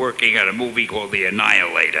you, we're working on a movie called The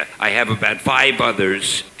Annihilator. I have about 5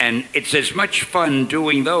 others, and it's as much fun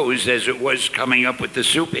doing those as it was coming up with the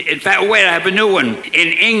super. In fact, wait, I have a new one.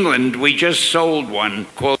 In England, we just sold one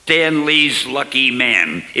called Stan Lee's Lucky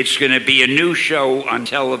Man. It's going to be a new show on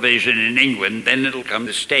television in England, then it'll come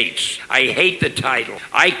to States. I hate the title.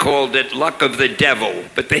 I called it Luck of the Devil,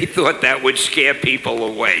 but they thought that would scare people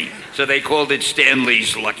away. So they called it Stan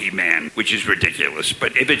Lee's Lucky Man, which is ridiculous.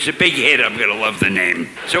 But if it's a big hit, I'm going to love the name.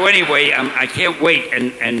 So anyway, I can't wait,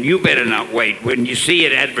 and you better not wait. When you see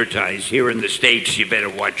it advertised here in the States, you better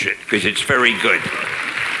watch it, because it's very good.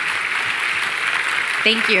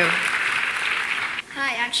 Thank you.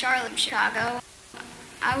 Hi, I'm Charlotte from Chicago.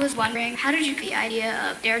 I was wondering, how did you get the idea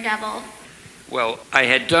of Daredevil? Well, I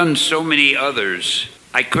had done so many others,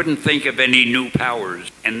 I couldn't think of any new powers.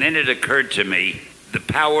 And then it occurred to me, the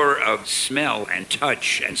power of smell and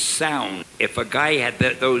touch and sound, if a guy had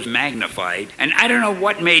those magnified, and I don't know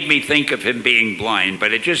what made me think of him being blind,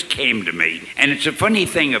 but it just came to me. And it's a funny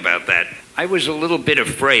thing about that. I was a little bit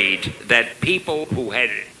afraid that people who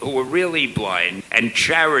were really blind and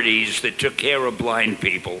charities that took care of blind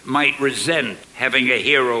people might resent having a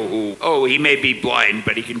hero who, he may be blind,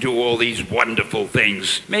 but he can do all these wonderful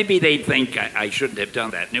things. Maybe they'd think I shouldn't have done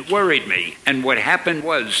that, and it worried me. And what happened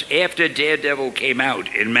was, after Daredevil came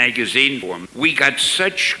out in magazine form, we got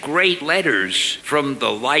such great letters from the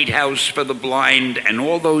Lighthouse for the Blind and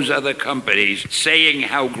all those other companies saying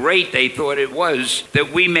how great they thought it was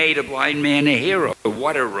that we made a blind man a hero.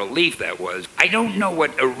 What a relief that was. I don't know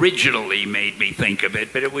what originally made me think of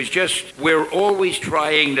it, but it was just, we're always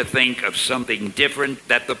trying to think of something different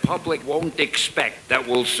that the public won't expect that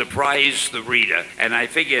will surprise the reader. And I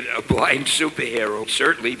figured a blind superhero will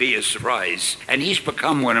certainly be a surprise. And he's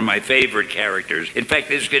become one of my favorite characters. In fact,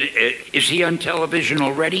 is he on television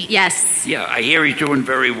already? Yes. Yeah, I hear he's doing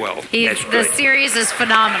very well. The series is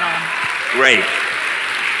phenomenal. Great.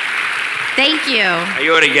 Thank you. I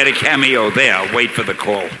ought to get a cameo there. I'll wait for the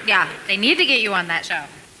call. Yeah, they need to get you on that show.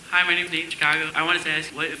 Hi, my name is Dave Chicago. I wanted to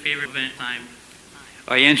ask, what your favorite event time?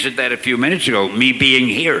 I answered that a few minutes ago, me being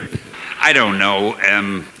here. I don't know.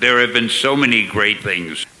 There have been so many great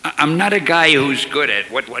things. I'm not a guy who's good at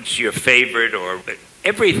what's your favorite or...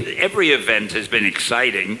 Every event has been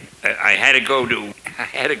exciting. I had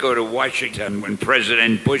to go to Washington when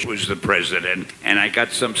President Bush was the president, and I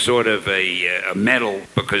got some sort of a medal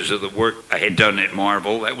because of the work I had done at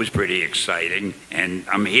Marvel. That was pretty exciting. And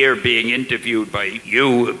I'm here being interviewed by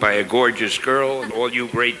a gorgeous girl, and all you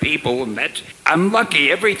great people, and I'm lucky.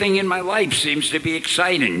 Everything in my life seems to be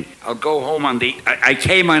exciting. I'll go home I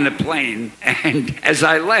came on a plane, and as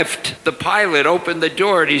I left, the pilot opened the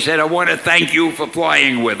door and he said, "I want to thank you for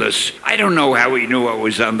flying with us." I don't know how he knew I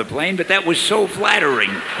was on the plane, but that was so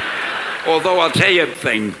flattering. Although I'll tell you a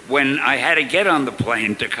thing, when I had to get on the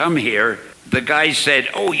plane to come here, the guy said,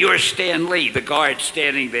 "Oh, you're Stan Lee," the guard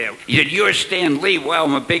standing there. He said, "You're Stan Lee." Well,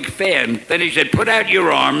 I'm a big fan. Then he said, "Put out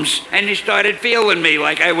your arms," and he started feeling me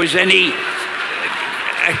like I was any...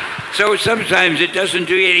 So sometimes it doesn't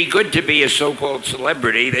do you any good to be a so-called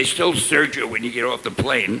celebrity. They still search you when you get off the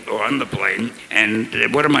plane or on the plane. And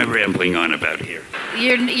what am I rambling on about here?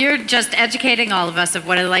 You're just educating all of us of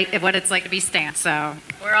what it's like to be Stan. So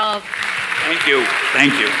we're all... Thank you.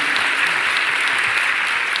 Thank you.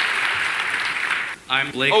 I'm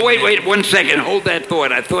Blake. Oh, wait, 1 second. Hold that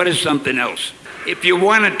thought. I thought of something else. If you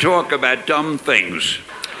want to talk about dumb things,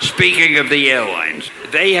 speaking of the airlines,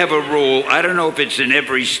 they have a rule, I don't know if it's in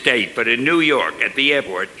every state, but in New York at the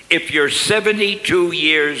airport, if you're 72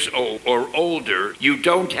 years old or older, you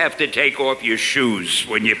don't have to take off your shoes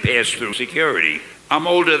when you pass through security. I'm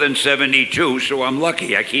older than 72, so I'm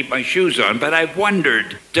lucky I keep my shoes on, but I've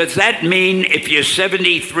wondered, does that mean if you're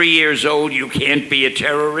 73 years old, you can't be a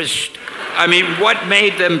terrorist? I mean, what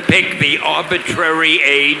made them pick the arbitrary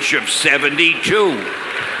age of 72?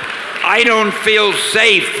 I don't feel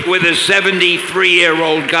safe with a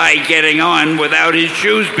 73-year-old guy getting on without his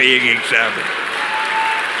shoes being examined.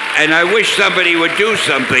 And I wish somebody would do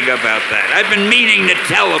something about that. I've been meaning to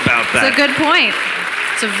tell about that. It's a good point.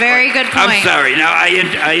 It's a very good point. I'm sorry. Now,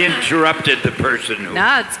 I interrupted the person who...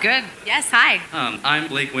 No, it's good. Yes, hi. I'm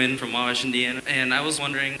Blake Wynn from Wabash, Indiana, and I was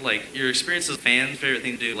wondering, your experience as fans, favorite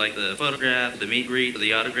thing to do, the photograph, the meet and greet,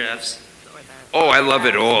 the autographs? Oh, I love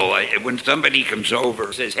it all. When somebody comes over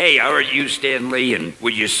and says, "Hey, how are you, Stan Lee, and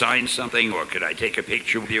would you sign something, or could I take a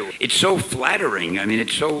picture with you?" It's so flattering. I mean,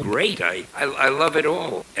 it's so great. I love it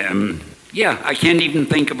all. Yeah, I can't even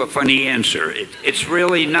think of a funny answer. It's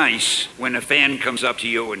really nice when a fan comes up to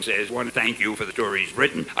you and says, "I want to thank you for the stories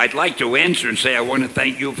written." I'd like to answer and say, "I want to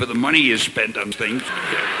thank you for the money you spent on things,"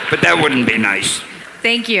 but that wouldn't be nice.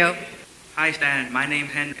 Thank you. Hi Stan, my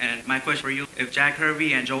name's Hen, and my question for you, if Jack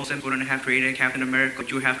Kirby and Joel Sims wouldn't have created Captain America, would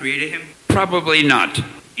you have created him? Probably not.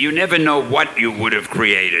 You never know what you would have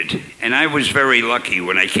created. And I was very lucky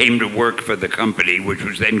when I came to work for the company, which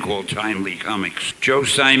was then called Timely Comics. Joe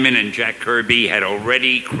Simon and Jack Kirby had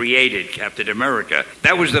already created Captain America.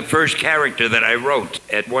 That was the first character that I wrote.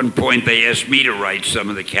 At one point, they asked me to write some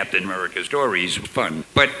of the Captain America stories. It was fun.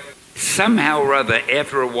 But somehow or other,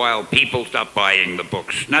 after a while, people stopped buying the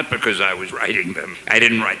books. Not because I was writing them. I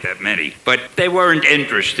didn't write that many. But they weren't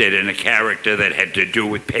interested in a character that had to do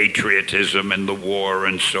with patriotism and the war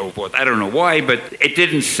and so forth. I don't know why, but it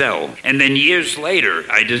didn't sell. And then years later,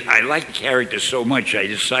 I liked the character so much, I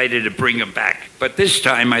decided to bring him back. But this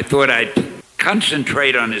time, I thought I'd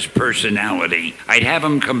concentrate on his personality. I'd have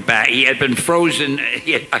him come back. He had been frozen.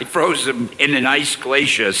 I froze him in an ice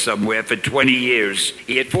glacier somewhere for 20 years.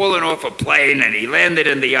 He had fallen off a plane and he landed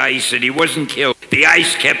in the ice and he wasn't killed. The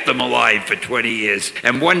ice kept him alive for 20 years.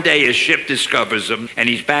 And one day a ship discovers him and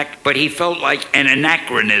he's back, but he felt like an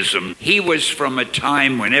anachronism. He was from a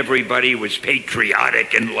time when everybody was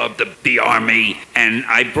patriotic and loved the army. And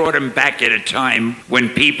I brought him back at a time when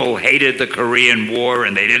people hated the Korean War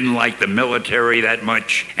and they didn't like the military that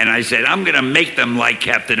much, and I said, I'm going to make them like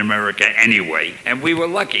Captain America anyway. And we were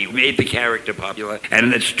lucky. We made the character popular.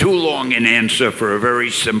 And it's too long an answer for a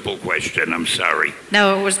very simple question. I'm sorry.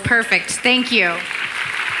 No, it was perfect. Thank you.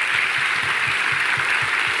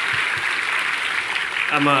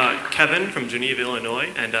 I'm Kevin from Geneva, Illinois,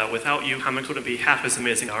 and without you, comics wouldn't be half as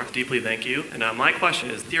amazing art. Deeply thank you. And my question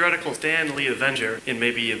is, theoretical Stan Lee Avenger in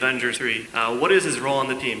maybe Avengers 3, what is his role on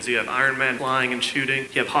the team? So you have Iron Man flying and shooting,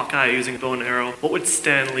 you have Hawkeye using a bow and arrow. What would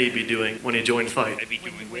Stan Lee be doing when he joined the fight?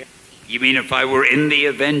 You mean if I were in the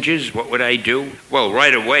Avengers, what would I do? Well,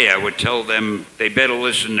 right away I would tell them they better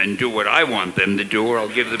listen and do what I want them to do, or I'll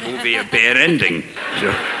give the movie a bad ending.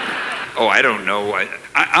 So, I don't know.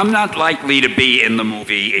 I'm not likely to be in the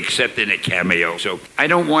movie except in a cameo, so I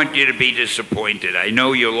don't want you to be disappointed. I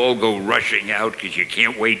know you'll all go rushing out because you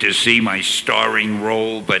can't wait to see my starring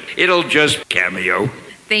role, but it'll just cameo.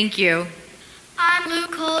 Thank you. I'm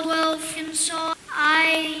Luke Caldwell, and so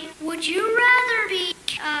would you rather be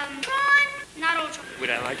Ultron? Not Ultron. Would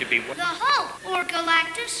I like to be what? The Hulk or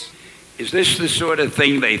Galactus? Is this the sort of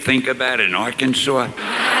thing they think about in Arkansas?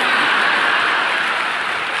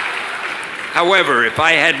 However, if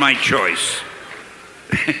I had my choice,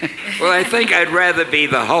 well, I think I'd rather be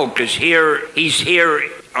the Hulk, because he's here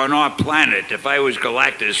on our planet. If I was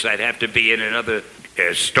Galactus, I'd have to be in another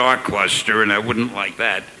star cluster, and I wouldn't like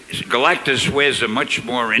that. Galactus wears a much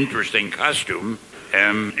more interesting costume.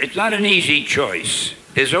 It's not an easy choice.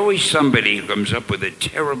 There's always somebody who comes up with a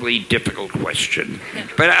terribly difficult question.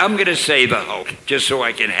 But I'm going to say the Hulk, just so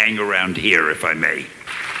I can hang around here, if I may.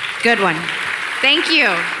 Good one. Thank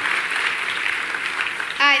you.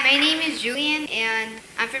 Hi, my name is Julian, and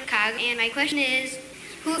I'm from Chicago, and my question is,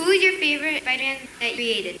 who's your favorite Spider-Man that you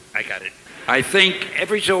created? I got it. I think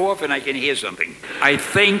every so often I can hear something. I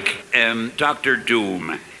think Dr.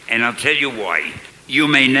 Doom, and I'll tell you why. You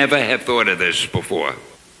may never have thought of this before.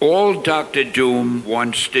 All Dr. Doom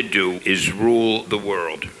wants to do is rule the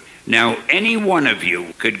world. Now, any one of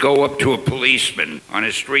you could go up to a policeman on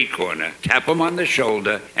a street corner, tap him on the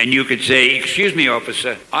shoulder, and you could say, "Excuse me,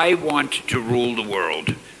 officer, I want to rule the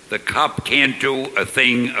world." The cop can't do a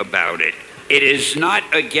thing about it. It is not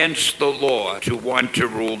against the law to want to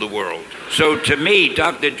rule the world. So to me,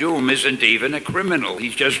 Dr. Doom isn't even a criminal.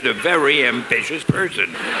 He's just a very ambitious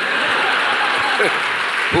person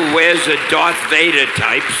who wears a Darth Vader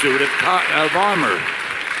type suit of armor.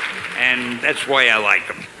 And that's why I like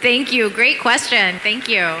him. Thank you. Great question. Thank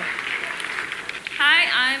you. Hi,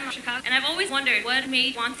 I'm from Chicago, and I've always wondered what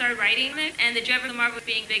made you want to start writing this, and did you ever the Marvel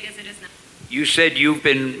being big as it is now? You said you've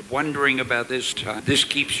been wondering about this time. This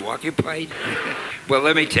keeps you occupied? Well,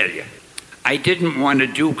 let me tell you. I didn't want to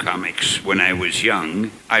do comics when I was young.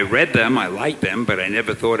 I read them, I liked them, but I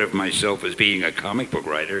never thought of myself as being a comic book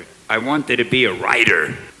writer. I wanted to be a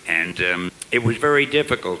writer, and it was very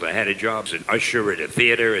difficult. I had a job as an usher at a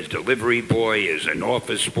theater, as delivery boy, as an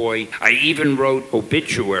office boy. I even wrote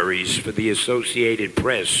obituaries for the Associated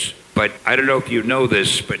Press. But I don't know if you know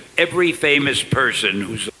this, but every famous person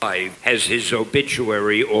who's alive has his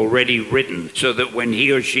obituary already written, so that when he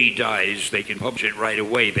or she dies, they can publish it right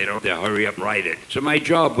away. They don't have to hurry up and write it. So my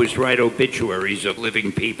job was to write obituaries of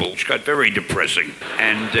living people, which got very depressing.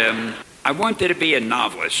 And I wanted to be a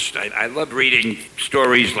novelist. I loved reading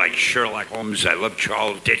stories like Sherlock Holmes. I loved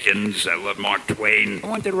Charles Dickens. I loved Mark Twain. I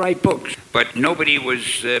wanted to write books, but nobody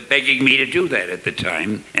was begging me to do that at the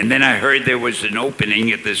time. And then I heard there was an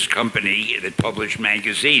opening at this company that published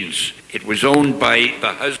magazines. It was owned by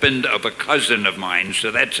the husband of a cousin of mine,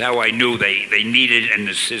 so that's how I knew they needed an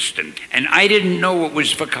assistant. And I didn't know it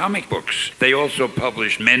was for comic books. They also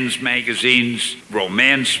published men's magazines,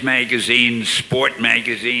 romance magazines, sport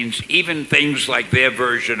magazines, even things like their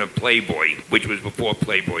version of Playboy, which was before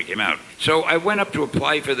Playboy came out. So I went up to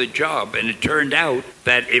apply for the job, and it turned out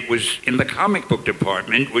that it was in the the comic book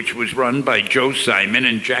department, which was run by Joe Simon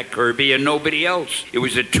and Jack Kirby and nobody else. It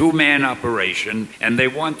was a two-man operation, and they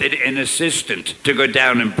wanted an assistant to go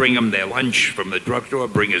down and bring them their lunch from the drugstore,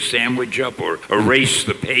 bring a sandwich up, or erase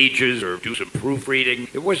the pages, or do some proofreading.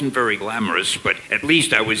 It wasn't very glamorous, but at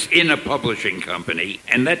least I was in a publishing company,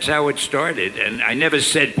 and that's how it started. And I never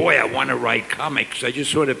said, boy, I want to write comics. I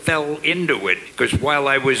just sort of fell into it, because while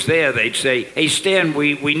I was there, they'd say, hey, Stan,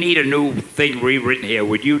 we need a new thing rewritten here.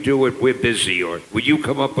 Would you do it? We're busy. Or would you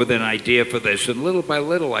come up with an idea for this? And little by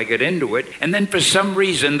little, I got into it. And then for some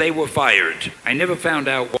reason, they were fired. I never found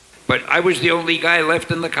out why. But I was the only guy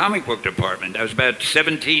left in the comic book department. I was about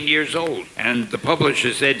 17 years old. And the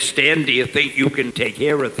publisher said, Stan, do you think you can take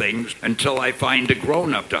care of things until I find a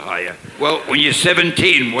grown-up to hire? Well, when you're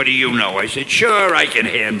 17, what do you know? I said, sure, I can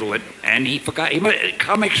handle it. And he forgot.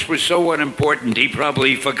 Comics were so unimportant, he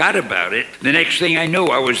probably forgot about it. The next thing I knew,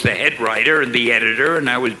 I was the head writer and the editor, and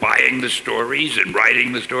I was buying the stories and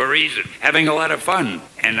writing the stories and having a lot of fun.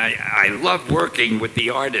 And I loved working with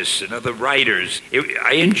the artists and other writers.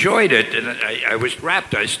 I enjoyed it, and I was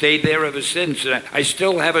wrapped. I stayed there ever since. I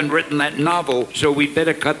still haven't written that novel, so we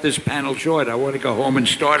better cut this panel short. I want to go home and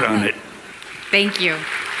start on it. Thank you.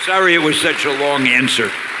 Sorry it was such a long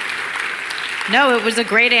answer. No, it was a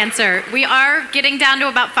great answer. We are getting down to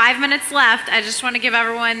about 5 minutes left. I just want to give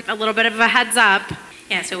everyone a little bit of a heads up.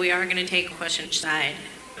 Yeah, so we are going to take a question each side.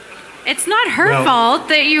 It's not her fault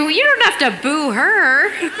that you don't have to boo her.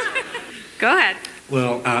 Go ahead.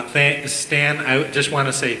 Well, Stan, I just want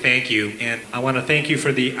to say thank you, and I want to thank you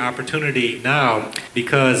for the opportunity now,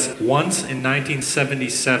 because once in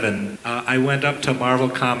 1977, I went up to Marvel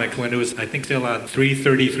Comics when it was, I think, still on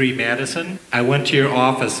 333 Madison. I went to your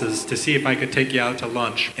offices to see if I could take you out to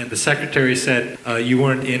lunch, and the secretary said you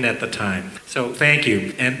weren't in at the time. So thank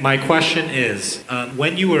you. And my question is,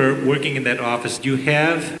 when you were working in that office, do you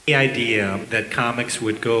have the idea that comics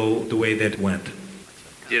would go the way that it went?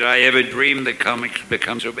 Did I ever dream that comics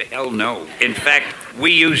become so big? Hell no. In fact,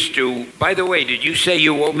 we used to... By the way, did you say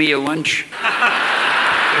you owe me a lunch?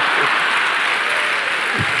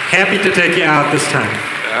 Happy to take you out this time.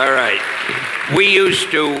 All right.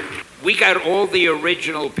 We got all the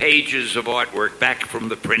original pages of artwork back from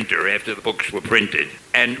the printer after the books were printed.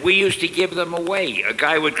 And we used to give them away. A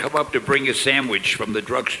guy would come up to bring a sandwich from the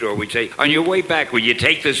drugstore. We'd say, on your way back, will you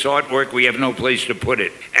take this artwork? We have no place to put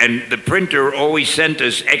it. And the printer always sent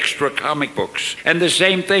us extra comic books. And the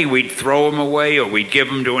same thing, we'd throw them away or we'd give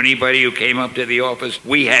them to anybody who came up to the office.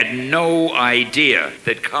 We had no idea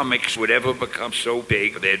that comics would ever become so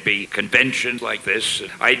big. There'd be conventions like this.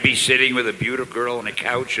 I'd be sitting with a beautiful girl on a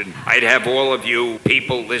couch, and I'd have all of you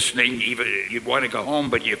people listening. Even you'd want to go home,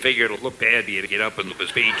 but you figure it'll look bad for you to get up and look a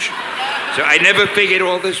speech. So I never figured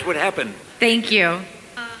all this would happen. Thank you.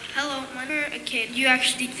 Hello, when you were a kid, you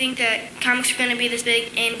actually think that comics are going to be this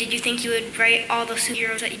big, and did you think you would write all the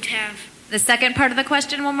superheroes that you'd have? The second part of the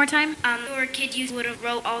question one more time? When you were a kid, you would have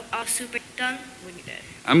wrote all super done? When you did.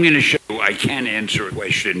 I'm going to show you I can answer a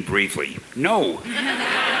question briefly. No.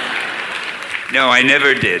 No, I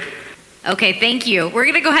never did. Okay, thank you. We're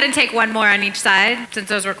going to go ahead and take one more on each side, since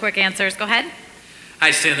those were quick answers. Go ahead. Hi,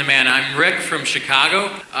 Stan the Man. I'm Rick from Chicago.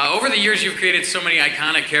 Over the years, you've created so many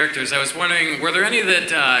iconic characters. I was wondering, were there any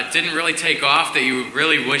that didn't really take off that you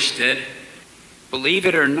really wish did? Believe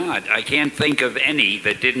it or not, I can't think of any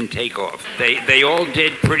that didn't take off. They all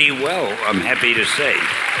did pretty well, I'm happy to say.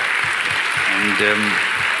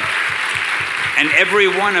 And every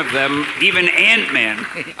one of them, even Ant-Man,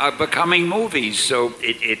 are becoming movies. So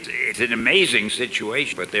it's an amazing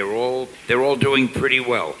situation, but they're all doing pretty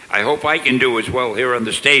well. I hope I can do as well here on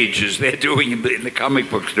the stage as they're doing in the comic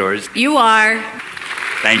book stores. You are.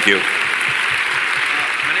 Thank you.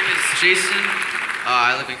 My name is Jason.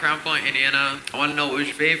 I live in Crown Point, Indiana. I want to know what was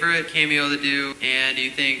your favorite cameo to do, and do you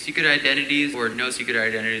think Secret Identities or No Secret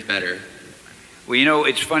Identities better? Well, you know,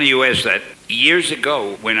 it's funny you ask that. Years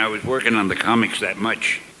ago, when I was working on the comics that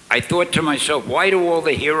much, I thought to myself, why do all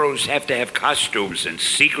the heroes have to have costumes and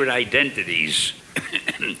secret identities?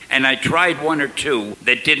 And I tried one or two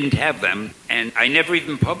that didn't have them, and I never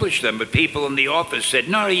even published them, but people in the office said,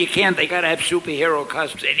 no, you can't, they gotta have superhero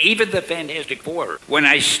costumes. And even the Fantastic Four, when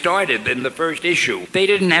I started in the first issue, they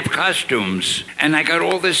didn't have costumes. And I got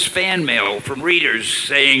all this fan mail from readers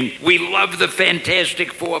saying, we love the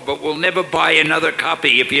Fantastic Four, but we'll never buy another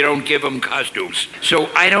copy if you don't give them costumes. So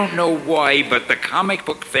I don't know why, but the comic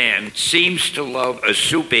book fan seems to love a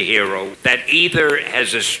superhero that either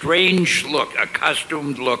has a strange look, a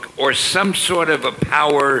costumed look, or some sort of a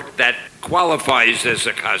power that qualifies as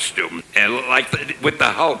a costume. And with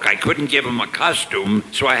the Hulk, I couldn't give him a costume,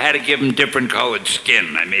 so I had to give him different colored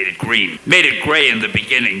skin. I made it green. Made it gray in the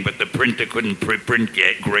beginning, but the printer couldn't print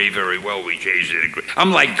gray very well. We changed it to gray.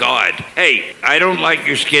 I'm like God. Hey, I don't like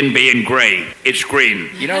your skin being gray. It's green.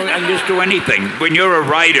 You know, I just do anything. When you're a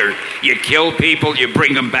writer, you kill people, you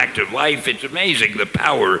bring them back to life. It's amazing the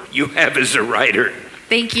power you have as a writer.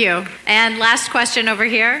 Thank you. And last question over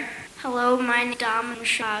here. Hello, my name is Dom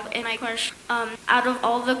Shab, and my question, out of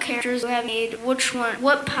all the characters you have made,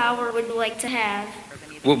 what power would you like to have?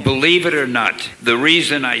 Well, believe it or not, the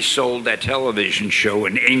reason I sold that television show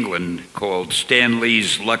in England called Stan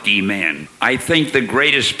Lee's Lucky Man, I think the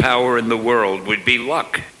greatest power in the world would be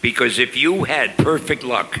luck. Because if you had perfect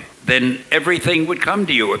luck, then everything would come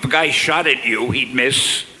to you. If a guy shot at you, he'd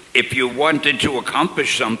miss. If you wanted to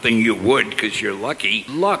accomplish something, you would because you're lucky.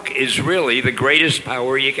 Luck is really the greatest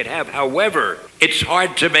power you could have. However, it's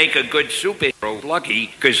hard to make a good superhero lucky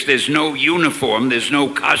because there's no uniform, there's no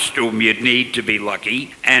costume you'd need to be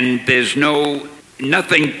lucky, and there's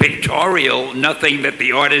nothing pictorial, nothing that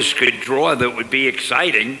the artist could draw that would be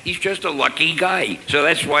exciting. He's just a lucky guy. So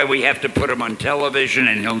that's why we have to put him on television,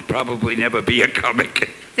 and he'll probably never be a comic.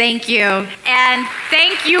 Thank you. And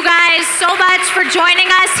thank you guys so much for joining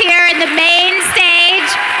us here in the main stage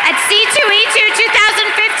at C2E2 2015.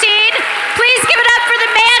 Please give it up for the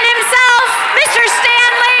man himself, Mr.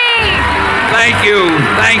 Stan Lee. Thank you.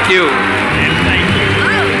 Thank you. And thank you.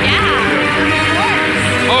 Oh,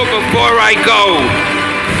 yeah. Oh, before I go,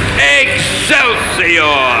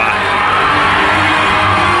 Excelsior!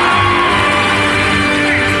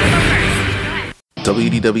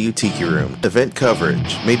 WDW Tiki Room event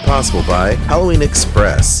coverage made possible by Halloween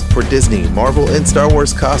Express. For Disney, Marvel, and Star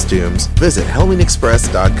Wars costumes, visit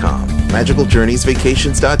HalloweenExpress.com.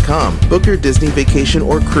 MagicalJourneysVacations.com. Book your Disney vacation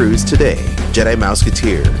or cruise today. Jedi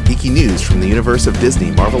Mouseketeer. Geeky news from the universe of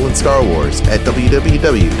Disney, Marvel, and Star Wars at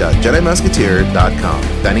www.JediMouseketeer.com.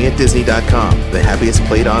 DiningAtDisney.com. The happiest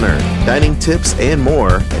plate on earth. Dining tips and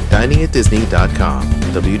more at DiningAtDisney.com.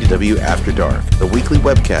 WDW After Dark, the weekly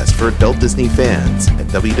webcast for adult Disney fans at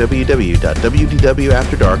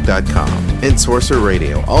www.wdwafterdark.com. And Sorcerer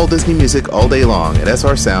Radio, all Disney music all day long at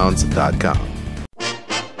srsounds.com.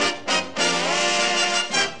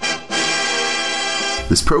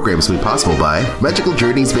 This program is made possible by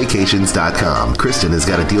MagicalJourneysVacations.com. Kristen has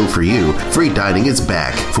got a deal for you. Free dining is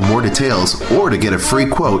back. For more details or to get a free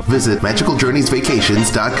quote, visit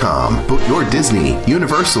MagicalJourneysVacations.com. Book your Disney,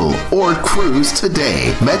 Universal, or cruise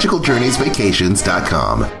today.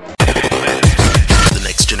 MagicalJourneysVacations.com. The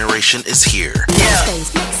next generation is here.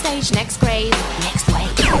 Next stage, next grade, next wave.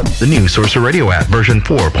 The new Sorcerer Radio app, version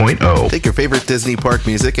 4.0. Take your favorite Disney park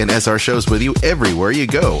music and SR shows with you everywhere you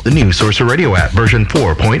go. The new Sorcerer Radio app, version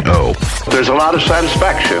 4.0. There's a lot of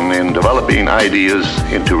satisfaction in developing ideas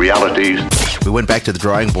into realities. We went back to the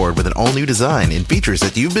drawing board with an all-new design and features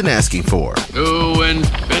that you've been asking for. To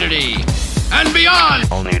infinity and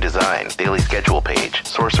beyond! All new design, daily schedule page,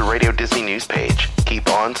 Sorcerer Radio Disney News page, keep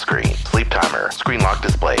on screen, sleep timer, screen lock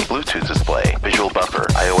display, Bluetooth display, visual buffer,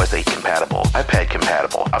 iOS 8 compatible, iPad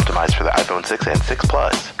compatible, optimized for the iPhone 6 and 6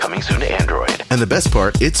 Plus, coming soon to Android. And the best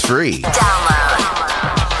part, it's free.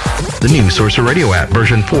 Download. The new Sorcerer Radio app,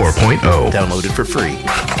 version 4.0. Download it for free.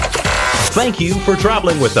 Thank you for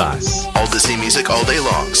traveling with us. All Disney music all day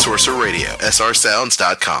long. Sorcerer Radio,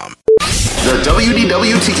 srsounds.com. The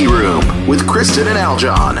WDW Tiki Room with Kristen and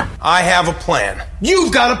Aljon. I have a plan.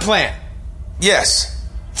 You've got a plan. Yes.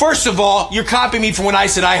 First of all, you're copying me from when I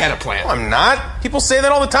said I had a plan. No, I'm not. People say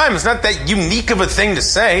that all the time. It's not that unique of a thing to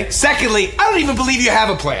say. Secondly, I don't even believe you have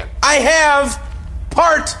a plan. I have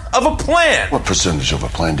part of a plan. What percentage of a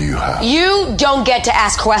plan do you have? You don't get to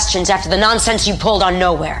ask questions after the nonsense you pulled on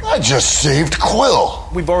Nowhere. I just saved Quill.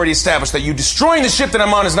 We've already established that you destroying the ship that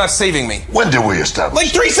I'm on is not saving me. When did we establish?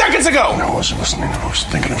 Like 3 seconds ago! No, I wasn't listening. I was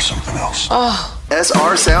thinking of something else. Oh.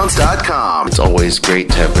 srsounds.com. It's always great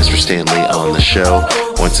to have Mr. Stan Lee on the show.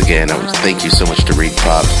 Once again, thank you so much to Reed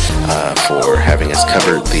Pop for having us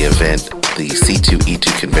cover the event. The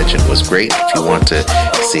C2E2 convention was great. If you want to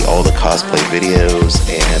see all the cosplay videos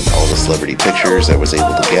and all the celebrity pictures I was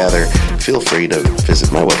able to gather, feel free to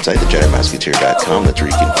visit my website, thejediMouseketeer.com. That's where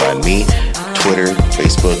you can find me. Twitter,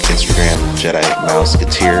 Facebook, Instagram, Jedi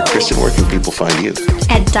Mouseketeer. Kristen, where can people find you?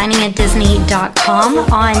 At DiningAtDisney.com.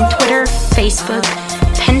 On Twitter, Facebook,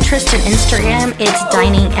 Pinterest, and Instagram, it's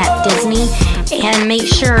Dining at Disney. And make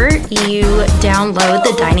sure you download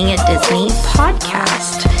the Dining at Disney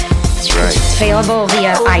podcast. That's right. It's available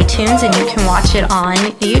via iTunes, and you can watch it on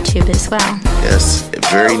YouTube as well. Yes,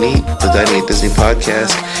 very neat, the Dining at Disney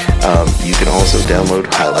podcast. You can also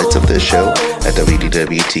download highlights of this show at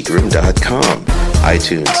www.tgroom.com,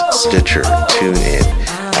 iTunes, Stitcher, TuneIn.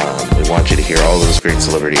 We want you to hear all those great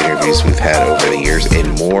celebrity interviews we've had over the years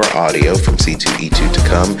and more audio from C2E2 to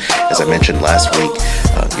come. As I mentioned last week,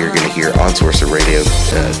 you're going to hear on Sorcerer Radio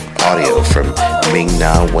audio from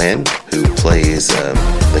Ming-Na Wen, who plays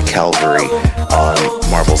the Calvary on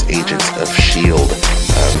Marvel's Agents of S.H.I.E.L.D.,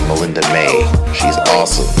 Melinda May. She's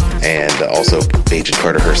awesome. And also Agent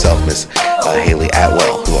Carter herself, Miss Haley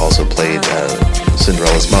Atwell, who also played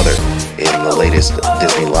Cinderella's mother in the latest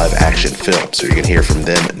Disney live-action film. So you're going to hear from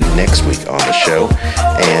them next week on the show.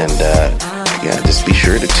 And just be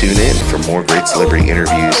sure to tune in for more great celebrity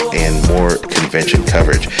interviews and more convention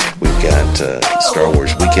coverage. We've got Star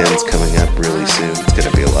Wars weekends coming up really soon. It's going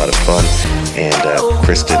to be a lot of fun. And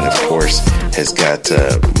Kristen, of course, has got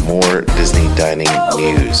more Disney dining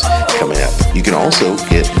news coming up. You can also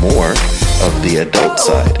get more of the adult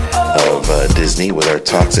side of Disney with our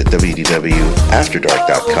talks at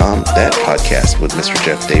www.afterdark.com. That podcast with Mr.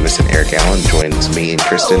 Jeff Davis and Eric Allen joins me and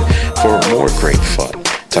Kristen for more great fun,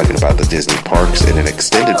 talking about the Disney parks in an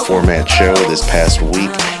extended format show this past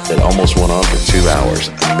week that almost went on for 2 hours.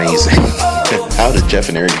 Amazing. How did Jeff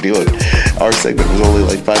and Eric do it? Our segment was only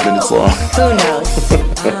like 5 minutes long. Who knows?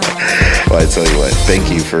 Well, I tell you what,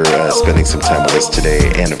 thank you for spending some time with us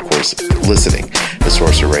today, and of course, listening to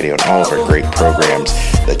Sorcerer Radio and all of our great programs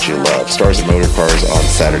that you love. Stars and Motor Cars on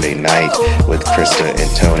Saturday night with Krista and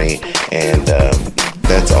Tony, and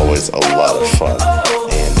that's always a lot of fun.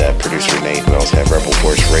 And producer Nate. We also have Rebel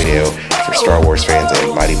Force Radio for Star Wars fans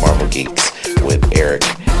and Mighty Marvel Geeks with Eric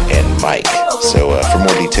and Mike. So for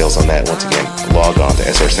more details on that, once again, log on to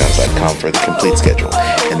srsounds.com for the complete schedule.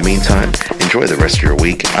 In the meantime, enjoy the rest of your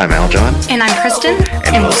week. I'm Aljon. And I'm Kristen.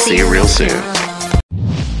 And we'll see you real soon.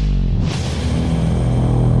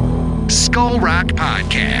 Skull Rock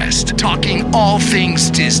Podcast, talking all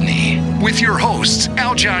things Disney, with your hosts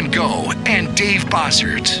Aljon Go and Dave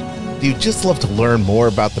Bossert. Do you just love to learn more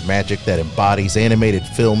about the magic that embodies animated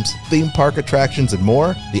films, theme park attractions, and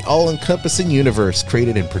more? The all-encompassing universe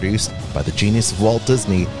created and produced by the genius of Walt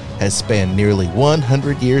Disney has spanned nearly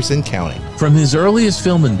 100 years and counting. From his earliest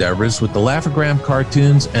film endeavors with the Laugh-O-Gram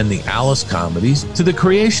cartoons and the Alice comedies, to the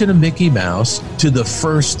creation of Mickey Mouse, to the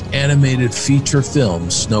first animated feature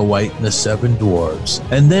film, Snow White and the Seven Dwarfs,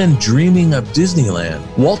 and then dreaming up Disneyland,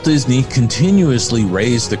 Walt Disney continuously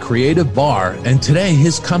raised the creative bar, and today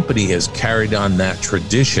his company has carried on that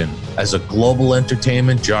tradition as a global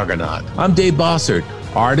entertainment juggernaut. I'm Dave Bossert,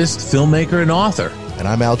 artist, filmmaker, and author. And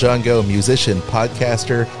I'm Aljon Go, musician,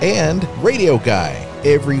 podcaster, and radio guy.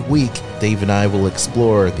 Every week, Dave and I will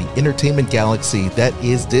explore the entertainment galaxy that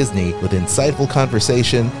is Disney with insightful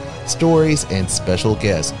conversation, stories, and special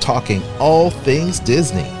guests talking all things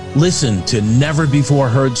Disney. Listen to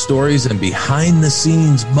never-before-heard stories and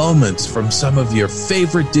behind-the-scenes moments from some of your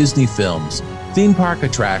favorite Disney films, theme park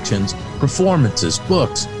attractions, performances,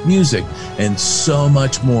 books, music, and so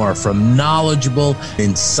much more from knowledgeable,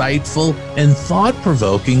 insightful, and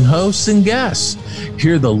thought-provoking hosts and guests.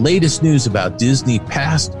 Hear the latest news about Disney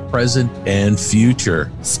past, present, and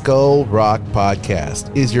future. Skull Rock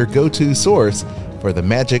Podcast is your go-to source for the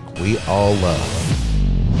magic we all love.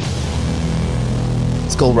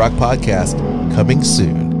 Skull Rock Podcast, coming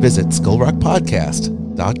soon. Visit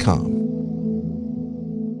skullrockpodcast.com.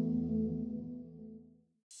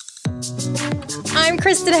 I'm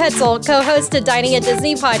Kristen Hetzel, co-host of Dining at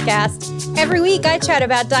Disney podcast. Every week I chat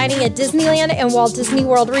about dining at Disneyland and Walt Disney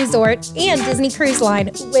World Resort and Disney Cruise Line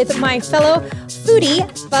with my fellow foodie,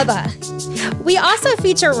 Bubba. We also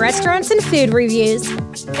feature restaurants and food reviews,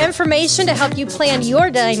 information to help you plan your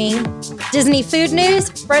dining, Disney food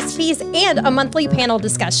news, recipes, and a monthly panel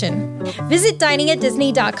discussion. Visit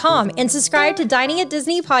diningatdisney.com and subscribe to Dining at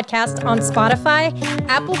Disney podcast on Spotify,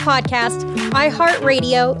 Apple Podcast,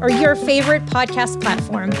 iHeartRadio, or your favorite podcast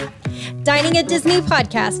platform. Dining at Disney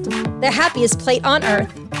podcast, the happiest plate on earth.